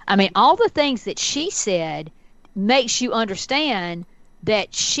 I mean, all the things that she said makes you understand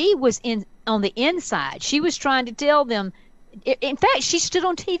that she was on the inside. She was trying to tell them. In fact, she stood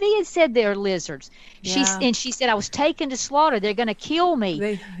on TV and said they're lizards. Yeah. She said, I was taken to slaughter. They're going to kill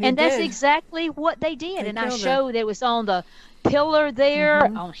me. That's exactly what they did. And I showed it was on the pillar there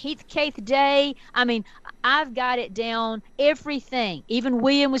on Heathcliff Day. I mean, I've got it down, everything. Even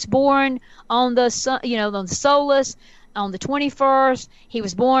William was born on the on the Solus. On the 21st, he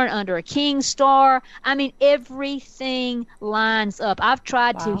was born under a king's star. I mean, everything lines up. I've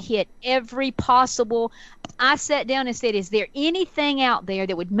tried to hit every possible. I sat down and said, is there anything out there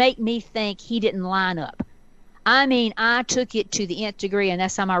that would make me think he didn't line up? I mean, I took it to the nth degree, and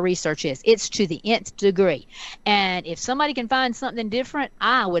that's how my research is. It's to the nth degree. And if somebody can find something different,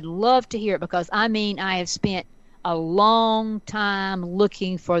 I would love to hear it, because, I mean, I have spent a long time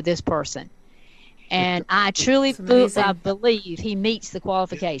looking for this person. And I truly believe he meets the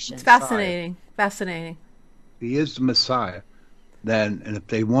qualifications. It's fascinating. Fascinating. He is the Messiah. And if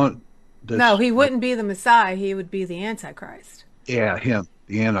they want... No, he wouldn't be the Messiah. He would be the Antichrist. Yeah, him,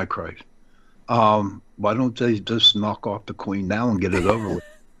 the Antichrist. Why don't they just knock off the Queen now and get it over with?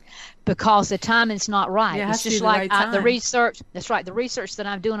 Because the timing's not right. Yeah, it's just like the research. That's right. The research that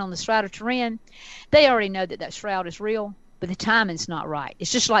I'm doing on the Shroud of Turin, they already know that shroud is real. But the timing's not right.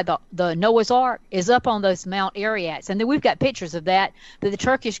 It's just like the Noah's Ark is up on those Mount Ararats. And then we've got pictures of that, but the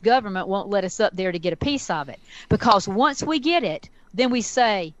Turkish government won't let us up there to get a piece of it. Because once we get it, then we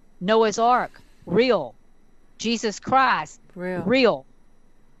say, Noah's Ark, real. Jesus Christ, real.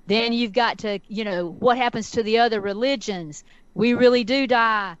 Then you've got to, what happens to the other religions? We really do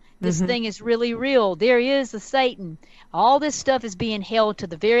die. This thing is really real. There is a Satan. All this stuff is being held to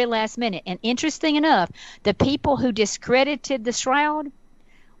the very last minute. And interesting enough, the people who discredited the shroud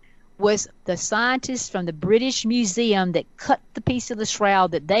was the scientists from the British Museum that cut the piece of the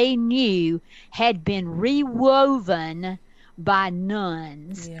shroud that they knew had been rewoven by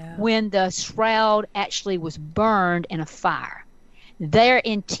nuns when the shroud actually was burned in a fire. Their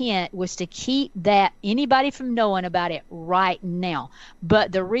intent was to keep that anybody from knowing about it right now.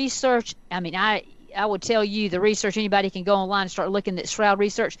 But the research, I mean, I would tell you the research, anybody can go online and start looking at shroud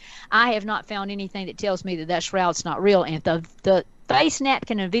research. I have not found anything that tells me that shroud's not real. And if the face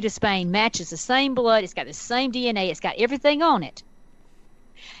napkin of Vita Spain matches the same blood, it's got the same DNA, it's got everything on it,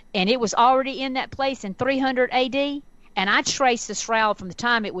 and it was already in that place in 300 AD, and I traced the shroud from the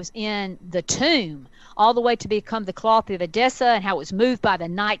time it was in the tomb all the way to become the cloth of Edessa and how it was moved by the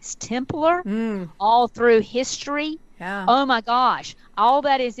Knights Templar all through history. Yeah. Oh my gosh, all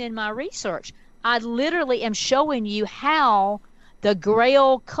that is in my research. I literally am showing you how the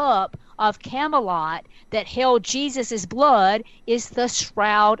Grail cup of Camelot that held Jesus' blood is the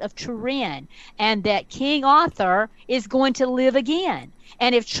Shroud of Turin, and that King Arthur is going to live again.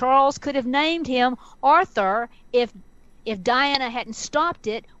 And if Charles could have named him Arthur, if Diana hadn't stopped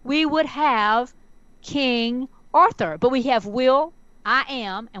it, we would have King Arthur. But we have Will, I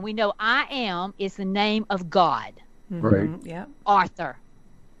Am, and we know I Am is the name of God. Right. Yeah. Arthur.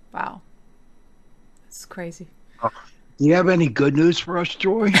 Wow. That's crazy. Do you have any good news for us,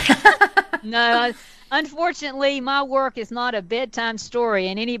 Joy? No, unfortunately, my work is not a bedtime story,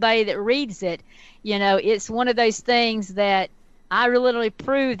 and anybody that reads it, you know, it's one of those things that I literally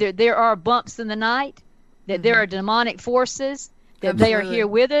prove that there are bumps in the night, that there are demonic forces, that they are here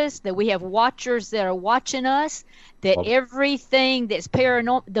with us, that we have watchers that are watching us, that everything that's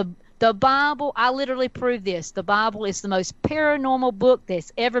paranormal, the Bible, I literally prove this. The Bible is the most paranormal book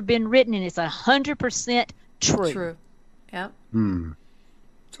that's ever been written, and it's 100% true. True. Yep.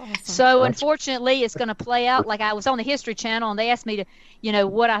 Awesome. So unfortunately, it's going to play out like I was on the History Channel, and they asked me to, you know,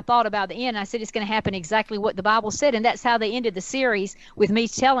 what I thought about the end. I said it's going to happen exactly what the Bible said, and that's how they ended the series, with me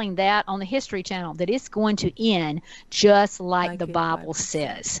telling that on the History Channel, that it's going to end just like the Bible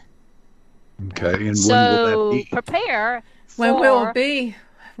says. Okay, and so when will that be? Prepare for When will it be?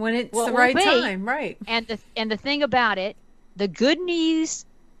 When it's the right time, right? And the thing about it, the good news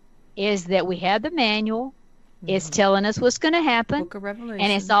is that we have the manual. It's telling us what's going to happen, Book of Revelation.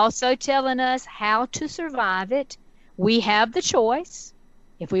 and it's also telling us how to survive it. We have the choice.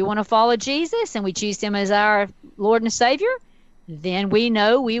 If we want to follow Jesus and we choose him as our Lord and Savior, then we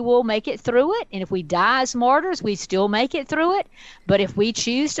know we will make it through it. And if we die as martyrs, we still make it through it. But if we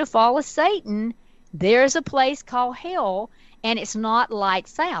choose to follow Satan, there's a place called hell, and it's not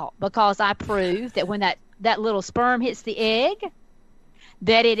lights out, because I proved that when that little sperm hits the egg,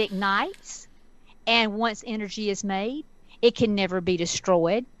 that it ignites. And once energy is made, it can never be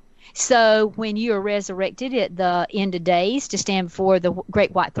destroyed. So when you are resurrected at the end of days to stand before the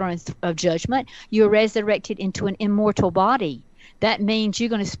great white throne of judgment, you are resurrected into an immortal body. That means you're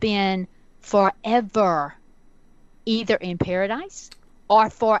going to spend forever either in paradise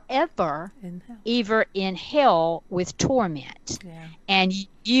or forever either in hell with torment. Yeah. And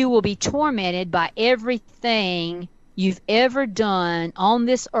you will be tormented by everything you've ever done on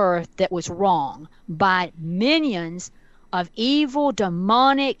this earth that was wrong, by minions of evil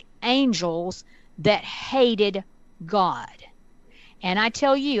demonic angels that hated God. And I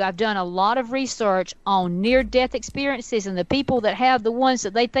tell you, I've done a lot of research on near-death experiences, and the people that have the ones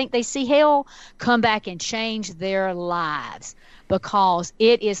that they think they see hell come back and change their lives, because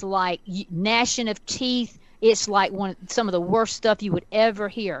it is like gnashing of teeth. It's like some of the worst stuff you would ever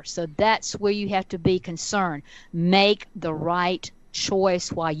hear. So that's where you have to be concerned. Make the right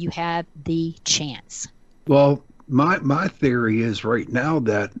choice while you have the chance. Well, my theory is right now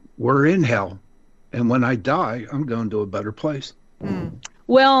that we're in hell, and when I die, I'm going to a better place.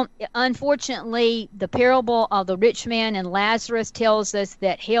 Well, unfortunately, the parable of the rich man and Lazarus tells us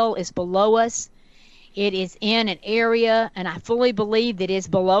that hell is below us. It is in an area, and I fully believe that it's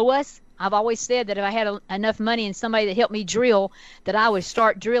below us. I've always said that if I had enough money and somebody that helped me drill, that I would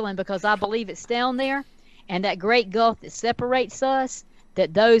start drilling, because I believe it's down there. And that great gulf that separates us,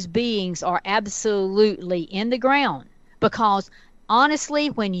 that those beings are absolutely in the ground. Because honestly,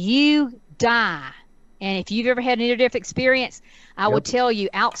 when you die, and if you've ever had an near-death experience, I will tell you,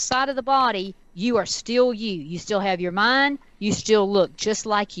 outside of the body, you are still you. You still have your mind. You still look just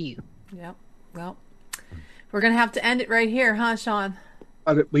like you. Yep. Well, we're going to have to end it right here, huh, Sean?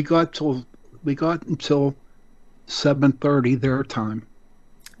 We got until 7:30 their time.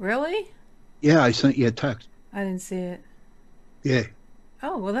 Really? Yeah, I sent you a text. I didn't see it. Yeah.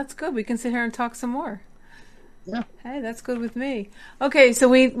 Oh, well, that's good. We can sit here and talk some more. Yeah. Hey, that's good with me. Okay, so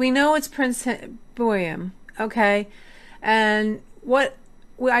we know it's Prince William, okay? And what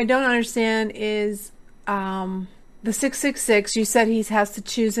I don't understand is the 666, you said he has to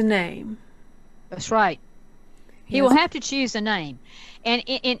choose a name. That's right. He will have to choose a name. And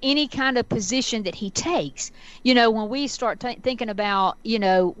in any kind of position that he takes, you know, when we start thinking about, you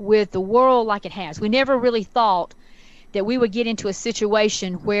know, with the world like it has, we never really thought that we would get into a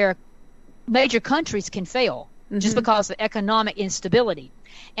situation where major countries can fail just because of economic instability.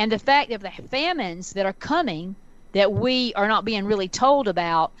 And the fact of the famines that are coming that we are not being really told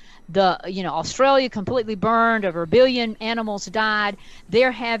about, Australia completely burned, over 1 billion animals died.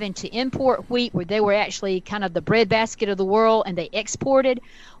 They're having to import wheat where they were actually kind of the breadbasket of the world, and they exported.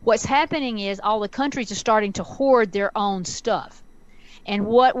 What's happening is all the countries are starting to hoard their own stuff. And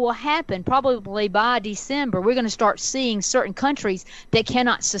what will happen probably by December, we're going to start seeing certain countries that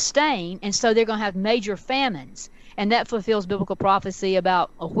cannot sustain, and so they're going to have major famines. And that fulfills biblical prophecy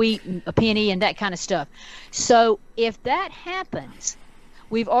about a wheat and a penny and that kind of stuff. So if that happens,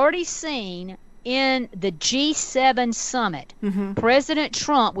 we've already seen in the G7 summit, President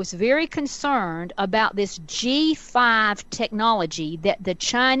Trump was very concerned about this G5 technology that the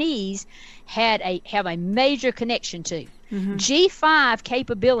Chinese have a major connection to. G5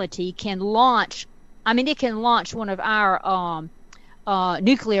 capability can launch, it can launch one of our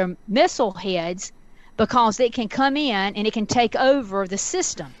nuclear missile heads, because it can come in and it can take over the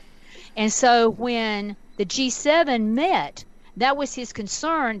system. And so when the G7 met, that was his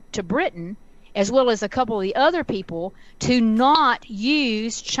concern to Britain, as well as a couple of the other people, to not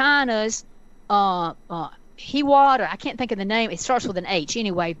use China's Hewatt, or I can't think of the name, it starts with an H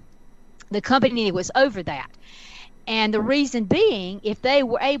anyway, the company was over that. And the reason being, if they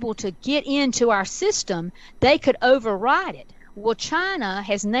were able to get into our system, they could override it. Well, China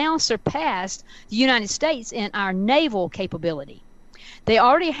has now surpassed the United States in our naval capability. They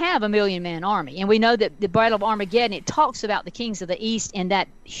already have a 1 million-man army, and we know that the Battle of Armageddon, it talks about the kings of the East and that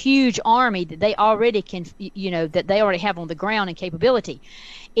huge army that they already can, that they already have on the ground and capability.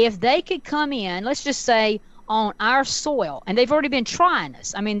 If they could come in, let's just say on our soil, and they've already been trying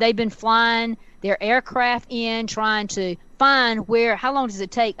this. They've been flying their aircraft in, trying to find how long does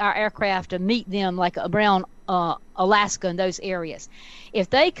it take our aircraft to meet them, like around Alaska and those areas. If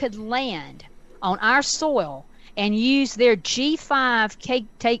they could land on our soil and use their G5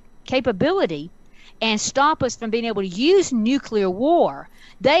 capability and stop us from being able to use nuclear war,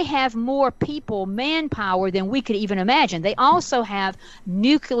 they have more people, manpower than we could even imagine. They also have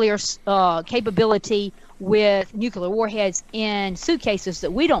nuclear capability with nuclear warheads in suitcases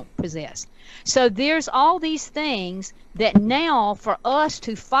that we don't possess. So there's all these things that now for us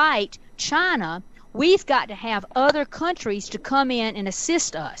to fight China, we've got to have other countries to come in and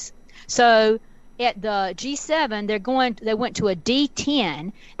assist us. So at the G7, they went to a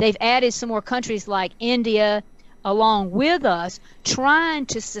D10. They've added some more countries like India along with us, trying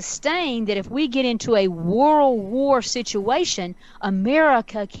to sustain that if we get into a world war situation,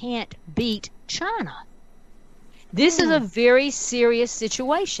 America can't beat China. This is a very serious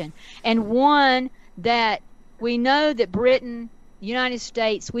situation, and one that we know that Britain, United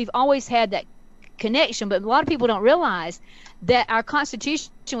States, we've always had that connection, but a lot of people don't realize that our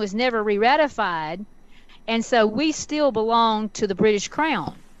Constitution was never re-ratified, and so we still belong to the British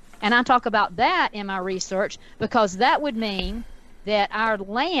Crown. And I talk about that in my research because that would mean that our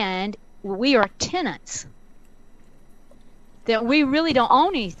land, we are tenants, that we really don't own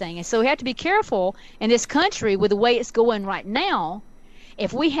anything. And so we have to be careful in this country with the way it's going right now.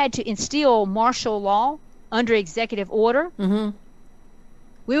 If we had to instill martial law under executive order,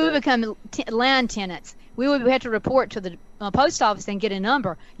 we would become land tenants. We would have to report to the post office and get a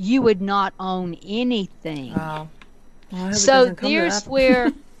number. You would not own anything. Wow. Well, so there's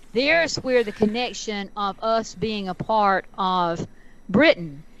where the connection of us being a part of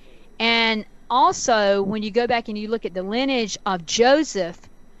Britain. And also, when you go back and you look at the lineage of Joseph,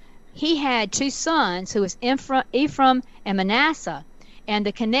 he had two sons who was Ephraim and Manasseh. And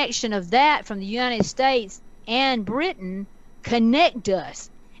the connection of that from the United States and Britain connect us.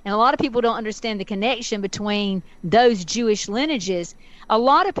 And a lot of people don't understand the connection between those Jewish lineages. A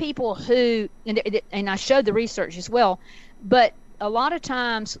lot of people who, and I showed the research as well, but a lot of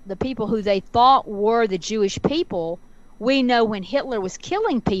times the people who they thought were the Jewish people, we know when Hitler was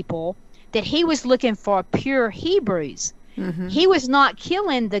killing people that he was looking for pure Hebrews. He was not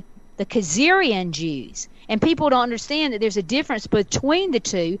killing the Khazarian Jews. And people don't understand that there's a difference between the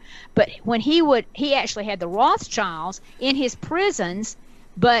two. But when he actually had the Rothschilds in his prisons,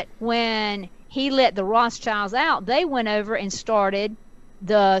 but when he let the Rothschilds out, they went over and started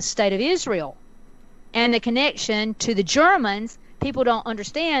the state of Israel. And the connection to the Germans, people don't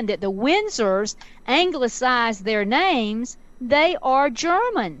understand that the Windsors anglicized their names. They are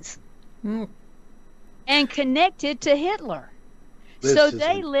Germans and connected to Hitler. So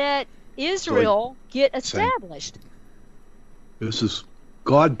they let Israel get established. This is,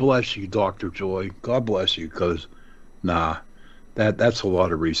 God bless you, Dr. Joy. God bless you, because, that's a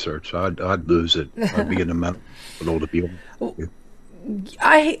lot of research. I'd lose it. I'd be in the mental to be able to.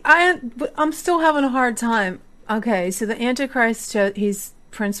 I'm still having a hard time. Okay, so the Antichrist, he's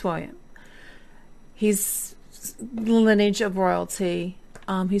Prince William. He's the lineage of royalty.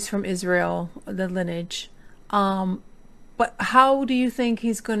 He's from Israel, the lineage. But how do you think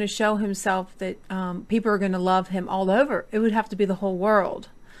he's going to show himself that people are going to love him all over? It would have to be the whole world,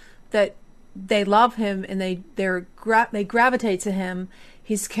 that they love him and they gravitate to him.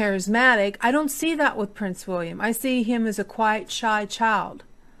 He's charismatic. I don't see that with Prince William. I see him as a quiet, shy child.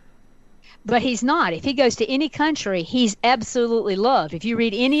 But he's not. If he goes to any country, he's absolutely loved. If you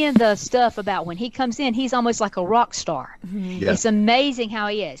read any of the stuff about when he comes in, he's almost like a rock star. Mm-hmm. Yeah. It's amazing how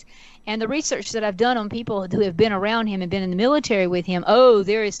he is. And the research that I've done on people who have been around him and been in the military with him,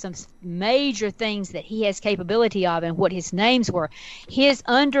 there is some major things that he has capability of, and what his names were. His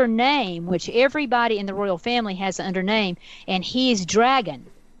undername, which everybody in the royal family has an undername, and he is Dragon.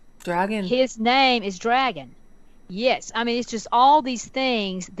 Dragon. His name is Dragon. Yes. I mean, it's just all these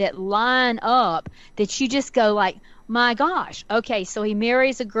things that line up that you just go like, my gosh. Okay, so he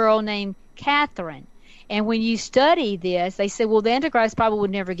marries a girl named Catherine. And when you study this, they say, well, the Antichrist probably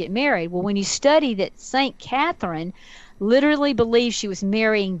would never get married. Well, when you study that St. Catherine literally believed she was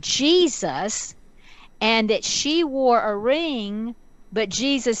marrying Jesus and that she wore a ring, but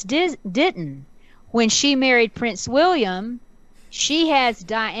Jesus didn't. When she married Prince William, she has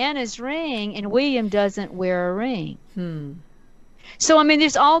Diana's ring and William doesn't wear a ring. So, I mean,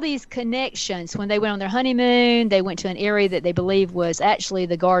 there's all these connections. When they went on their honeymoon, they went to an area that they believe was actually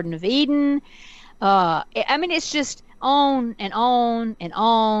the Garden of Eden. I mean, it's just on and on and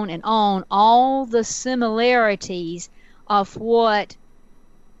on and on, all the similarities of what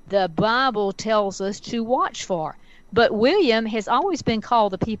the Bible tells us to watch for. But William has always been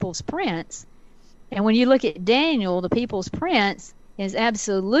called the people's prince. And when you look at Daniel, the people's prince is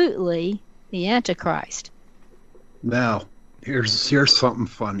absolutely the Antichrist. Now, here's something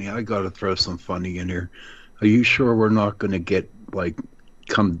funny. I got to throw some funny in here. Are you sure we're not going to get,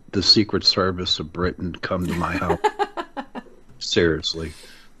 come the Secret Service of Britain come to my house? Seriously.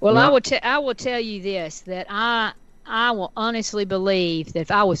 Well, I will tell you this, that I will honestly believe that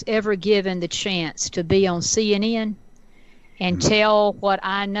if I was ever given the chance to be on CNN and tell what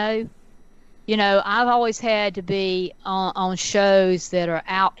I know, I've always had to be on shows that are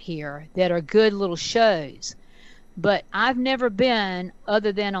out here, that are good little shows. But I've never been,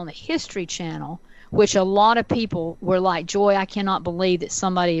 other than on the History Channel, which a lot of people were like, Joy, I cannot believe that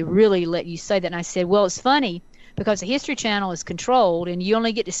somebody really let you say that. And I said, well, it's funny because the History Channel is controlled and you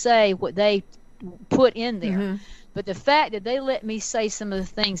only get to say what they put in there. Mm-hmm. But the fact that they let me say some of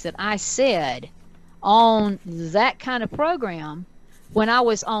the things that I said on that kind of program, when I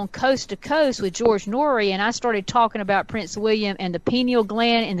was on Coast to Coast with George Norrie and I started talking about Prince William and the pineal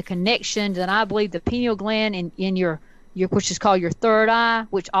gland and the connection that I believe the pineal gland in your which is called your third eye,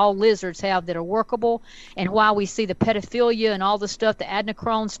 which all lizards have that are workable, and why we see the pedophilia and all the stuff, the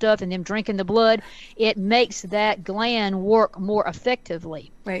adrenochrome stuff, and them drinking the blood, it makes that gland work more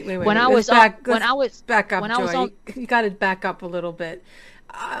effectively. Wait. When I was back up, Joy. You got to back up a little bit.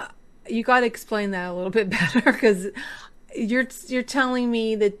 You got to explain that a little bit better, because you're telling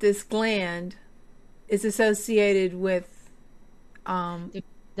me that this gland is associated with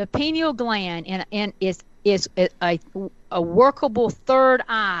the pineal gland and is a workable third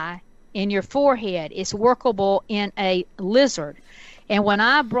eye in your forehead. It's workable in a lizard. And when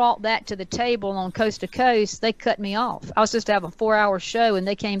I brought that to the table on Coast to Coast, they cut me off. I was supposed to have a 4-hour show, and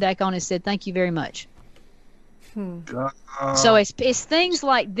they came back on and said, thank you very much. So it's things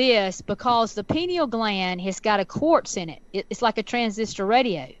like this, because the pineal gland has got a quartz in it. It's like a transistor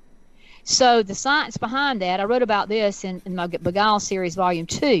radio. So the science behind that, I wrote about this in my Beguile series, Volume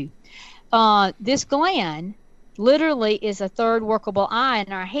 2. This gland literally is a third workable eye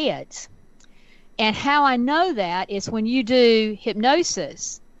in our heads. And how I know that is when you do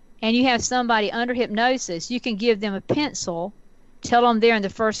hypnosis and you have somebody under hypnosis, you can give them a pencil, tell them they're in the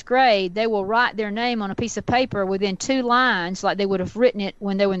first grade, they will write their name on a piece of paper within 2 lines like they would have written it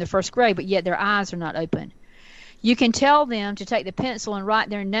when they were in the first grade, but yet their eyes are not open. You can tell them to take the pencil and write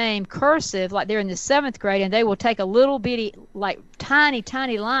their name cursive like they're in the 7th grade, and they will take a little bitty, like tiny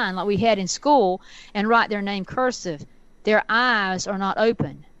line like we had in school and write their name cursive. their eyes are not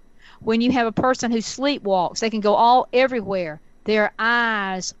open. When you have a person who sleepwalks, they can go all everywhere. Their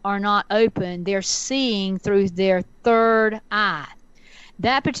eyes are not open. They're seeing through their third eye.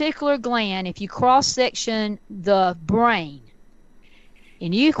 That particular gland, if you cross-section the brain,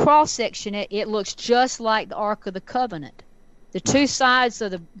 and you cross-section it, it looks just like the Ark of the Covenant. The two sides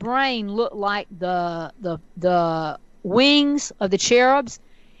of the brain look like the wings of the cherubs,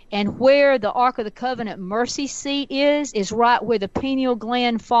 and where the Ark of the Covenant mercy seat is right where the pineal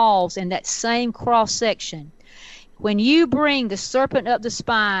gland falls in that same cross-section. When you bring the serpent up the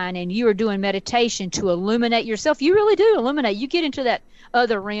spine and you are doing meditation to illuminate yourself, you really do illuminate. You get into that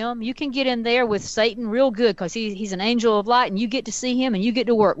other realm. You can get in there with Satan real good because he's an angel of light, and you get to see him and you get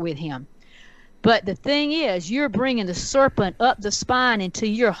to work with him. But the thing is, you're bringing the serpent up the spine into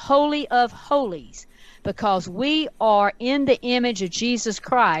your holy of holies, because we are in the image of Jesus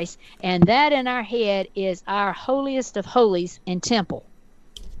Christ, and that in our head is our holiest of holies and temple.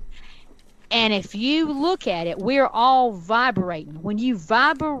 And if you look at it, we're all vibrating. When you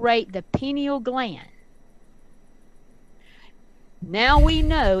vibrate the pineal gland, now we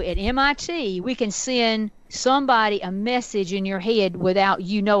know at MIT we can send somebody a message in your head without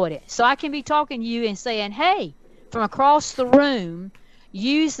you knowing it. So I can be talking to you and saying, hey, from across the room,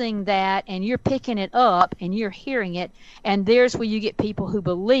 using that, and you're picking it up and you're hearing it, and there's where you get people who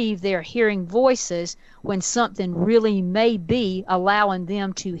believe they're hearing voices when something really may be allowing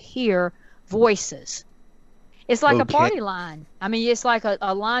them to hear voices. It's like a party line. I mean, it's like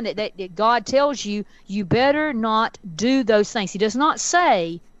a line that God tells you, you better not do those things. He does not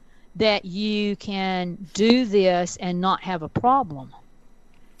say that you can do this and not have a problem.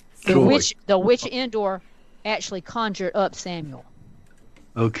 The witch Endor actually conjured up Samuel.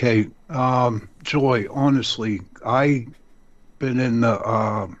 Okay, Joy, honestly, I've been in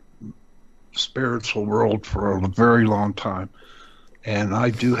the spiritual world for a very long time, and I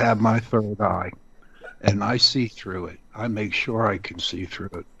do have my third eye, and I see through it. I make sure I can see through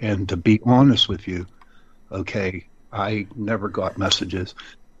it. And to be honest with you, okay, I never got messages.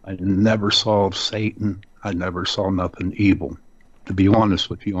 I never saw Satan. I never saw nothing evil, to be honest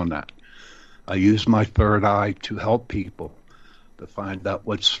with you on that. I use my third eye to help people, to find out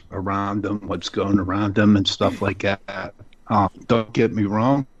what's around them, what's going around them, and stuff like that. Don't get me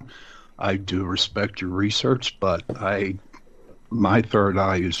wrong. I do respect your research, but my third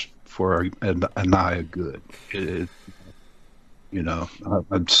eye is for an eye of good.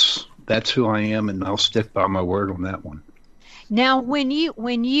 That's who I am, and I'll stick by my word on that one. Now, when you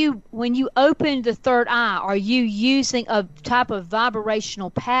open the third eye, are you using a type of vibrational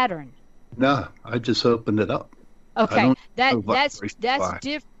pattern? No, I just opened it up. Okay,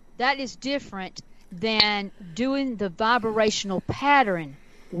 that is different than doing the vibrational pattern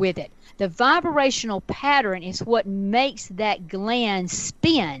with it. The vibrational pattern is what makes that gland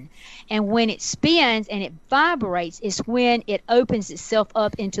spin, and when it spins and it vibrates is when it opens itself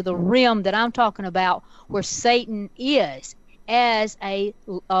up into the realm that I'm talking about, where Satan is as a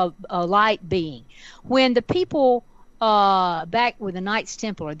light being. When the people back with the Knights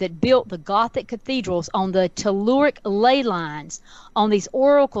Templar that built the Gothic cathedrals on the telluric ley lines on these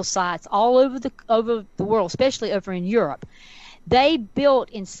oracle sites all over the world, especially over in Europe, they built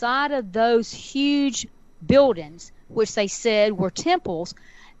inside of those huge buildings, which they said were temples.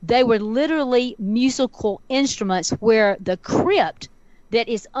 They were literally musical instruments where the crypt that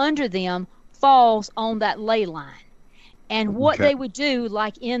is under them falls on that ley line. And what they would do,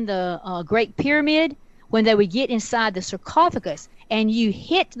 like in the Great Pyramid, when they would get inside the sarcophagus and you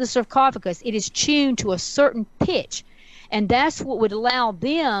hit the sarcophagus, it is tuned to a certain pitch. And that's what would allow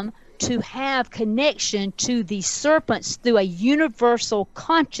them to have connection to the serpents through a universal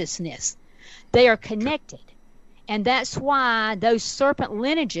consciousness. They are connected. And that's why those serpent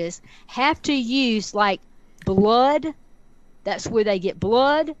lineages have to use like blood. That's where they get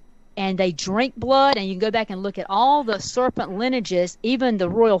blood. And they drink blood, and you can go back and look at all the serpent lineages, even the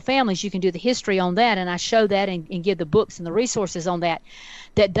royal families. You can do the history on that, and I show that and give the books and the resources on that,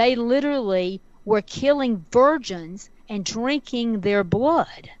 that they literally were killing virgins and drinking their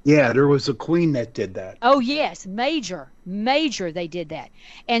blood. Yeah, there was a queen that did that. Oh, yes, major, they did that.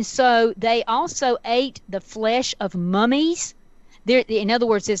 And so they also ate the flesh of mummies. In other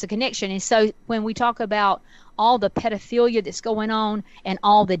words, there's a connection. And so when we talk about all the pedophilia that's going on and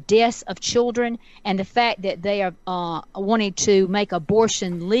all the deaths of children and the fact that they are wanting to make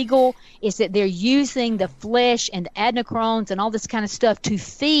abortion legal, is that they're using the flesh and the adenochrones and all this kind of stuff to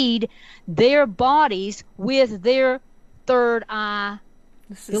feed their bodies with their third eye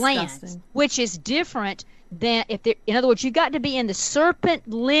glands, which is different than if they're, in other words, you've got to be in the serpent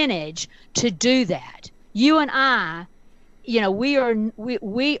lineage to do that. You and I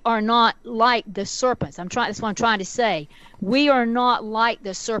we are not like the serpents. That's what I'm trying to say. We are not like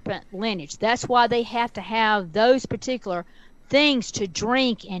the serpent lineage. That's why they have to have those particular things to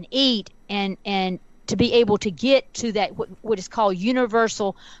drink and eat and to be able to get to that what is called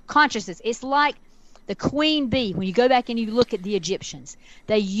universal consciousness. It's like the queen bee. When you go back and you look at the Egyptians,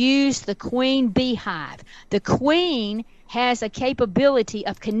 they used the queen bee hive. The queen has a capability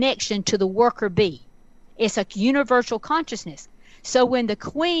of connection to the worker bee. It's a universal consciousness. So when the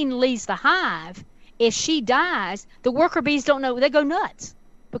queen leaves the hive, if she dies, the worker bees don't know. They go nuts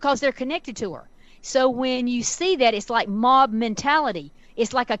because they're connected to her. So when you see that, it's like mob mentality.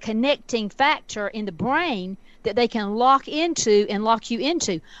 It's like a connecting factor in the brain that they can lock into and lock you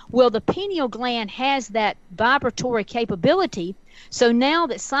into. Well, the pineal gland has that vibratory capability. So now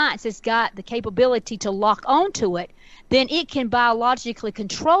that science has got the capability to lock onto it, then it can biologically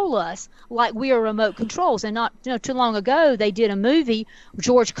control us like we are remote controls. And not too long ago, they did a movie,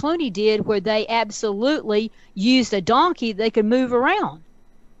 George Clooney did, where they absolutely used a donkey they could move around.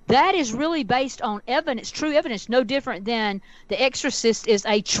 That is really based on evidence, true evidence, no different than The Exorcist is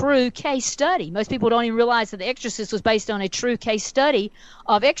a true case study. Most people don't even realize that The Exorcist was based on a true case study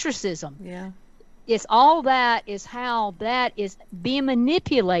of exorcism. Yeah. It's all that is how that is being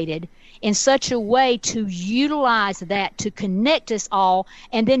manipulated in such a way to utilize that to connect us all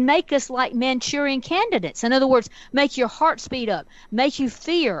and then make us like Manchurian candidates. In other words, make your heart speed up, make you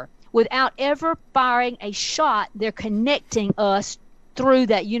fear without ever firing a shot. They're connecting us through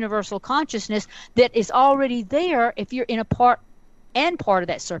that universal consciousness that is already there if you're in a part of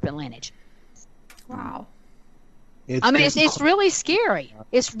that serpent lineage. Wow. It's really scary.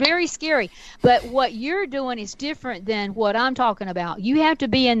 It's very scary. But what you're doing is different than what I'm talking about. You have to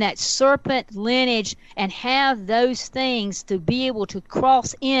be in that serpent lineage and have those things to be able to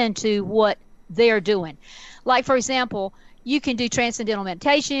cross into what they're doing. Like, for example, you can do transcendental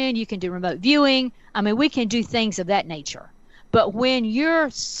meditation. You can do remote viewing. We can do things of that nature. But when you're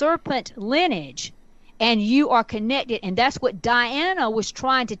serpent lineage and you are connected, and that's what Diana was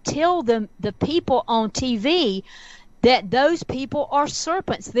trying to tell them, the people on TV, that those people are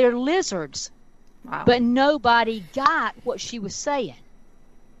serpents. They're lizards. Wow. But nobody got what she was saying.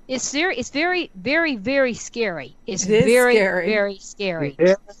 It's very, very, very scary. It's very, scary. Very scary.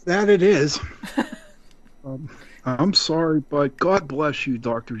 Yeah, that it is. I'm sorry, but God bless you,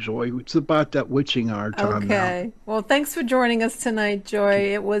 Dr. Joy. It's about that witching hour time Okay. now. Well, thanks for joining us tonight,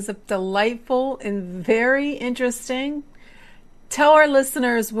 Joy. It was delightful and very interesting. Tell our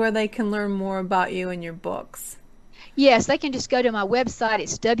listeners where they can learn more about you and your books. Yes, they can just go to my website.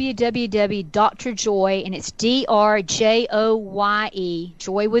 It's www.drjoye, and it's DRJOYE,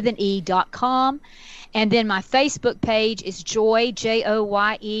 joy with an E.com. And then my Facebook page is Joy,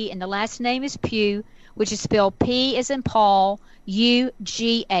 Joye, and the last name is Pugh, which is spelled P as in Paul,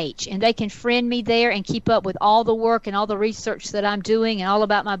 UGH. And they can friend me there and keep up with all the work and all the research that I'm doing and all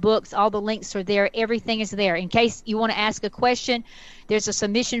about my books. All the links are there. Everything is there. In case you want to ask a question, there's a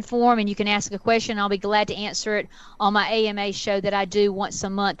submission form, and you can ask a question. I'll be glad to answer it on my AMA show that I do once a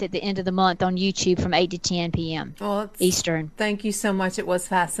month at the end of the month on YouTube from 8 to 10 p.m. Eastern. Thank you so much. It was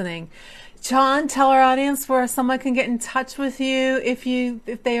fascinating. John, tell our audience where someone can get in touch with you if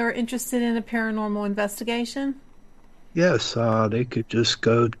they are interested in a paranormal investigation. Yes, they could just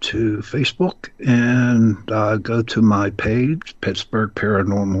go to Facebook and go to my page, Pittsburgh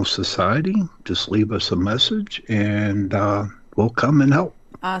Paranormal Society. Just leave us a message, and we'll come and help.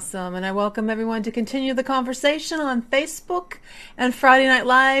 Awesome. And I welcome everyone to continue the conversation on Facebook and Friday Night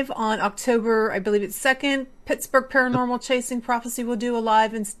Live on October, I believe it's 2nd. Pittsburgh Paranormal Chasing Prophecy will do a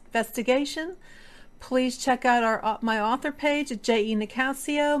live investigation. Please check out my author page at J.E.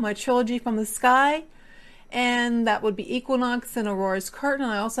 Nicasio, my trilogy from the sky. And that would be Equinox and Aurora's Curtain.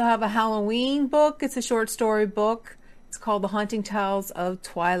 I also have a Halloween book. It's a short story book. It's called The Haunting Tales of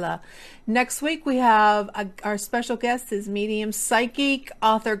Twyla. Next week we have our special guest is medium psychic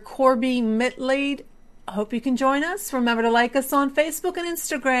author Corby Mitleid. I hope you can join us. Remember to like us on Facebook and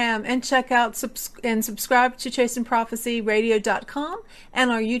Instagram, and check out and subscribe to ChasingProphecyRadio.com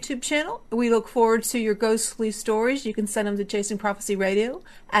and our YouTube channel. We look forward to your ghostly stories. You can send them to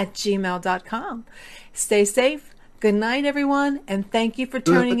ChasingProphecyRadio@gmail.com. Stay safe. Good night, everyone, and thank you for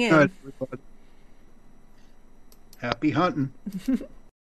tuning in. Happy hunting.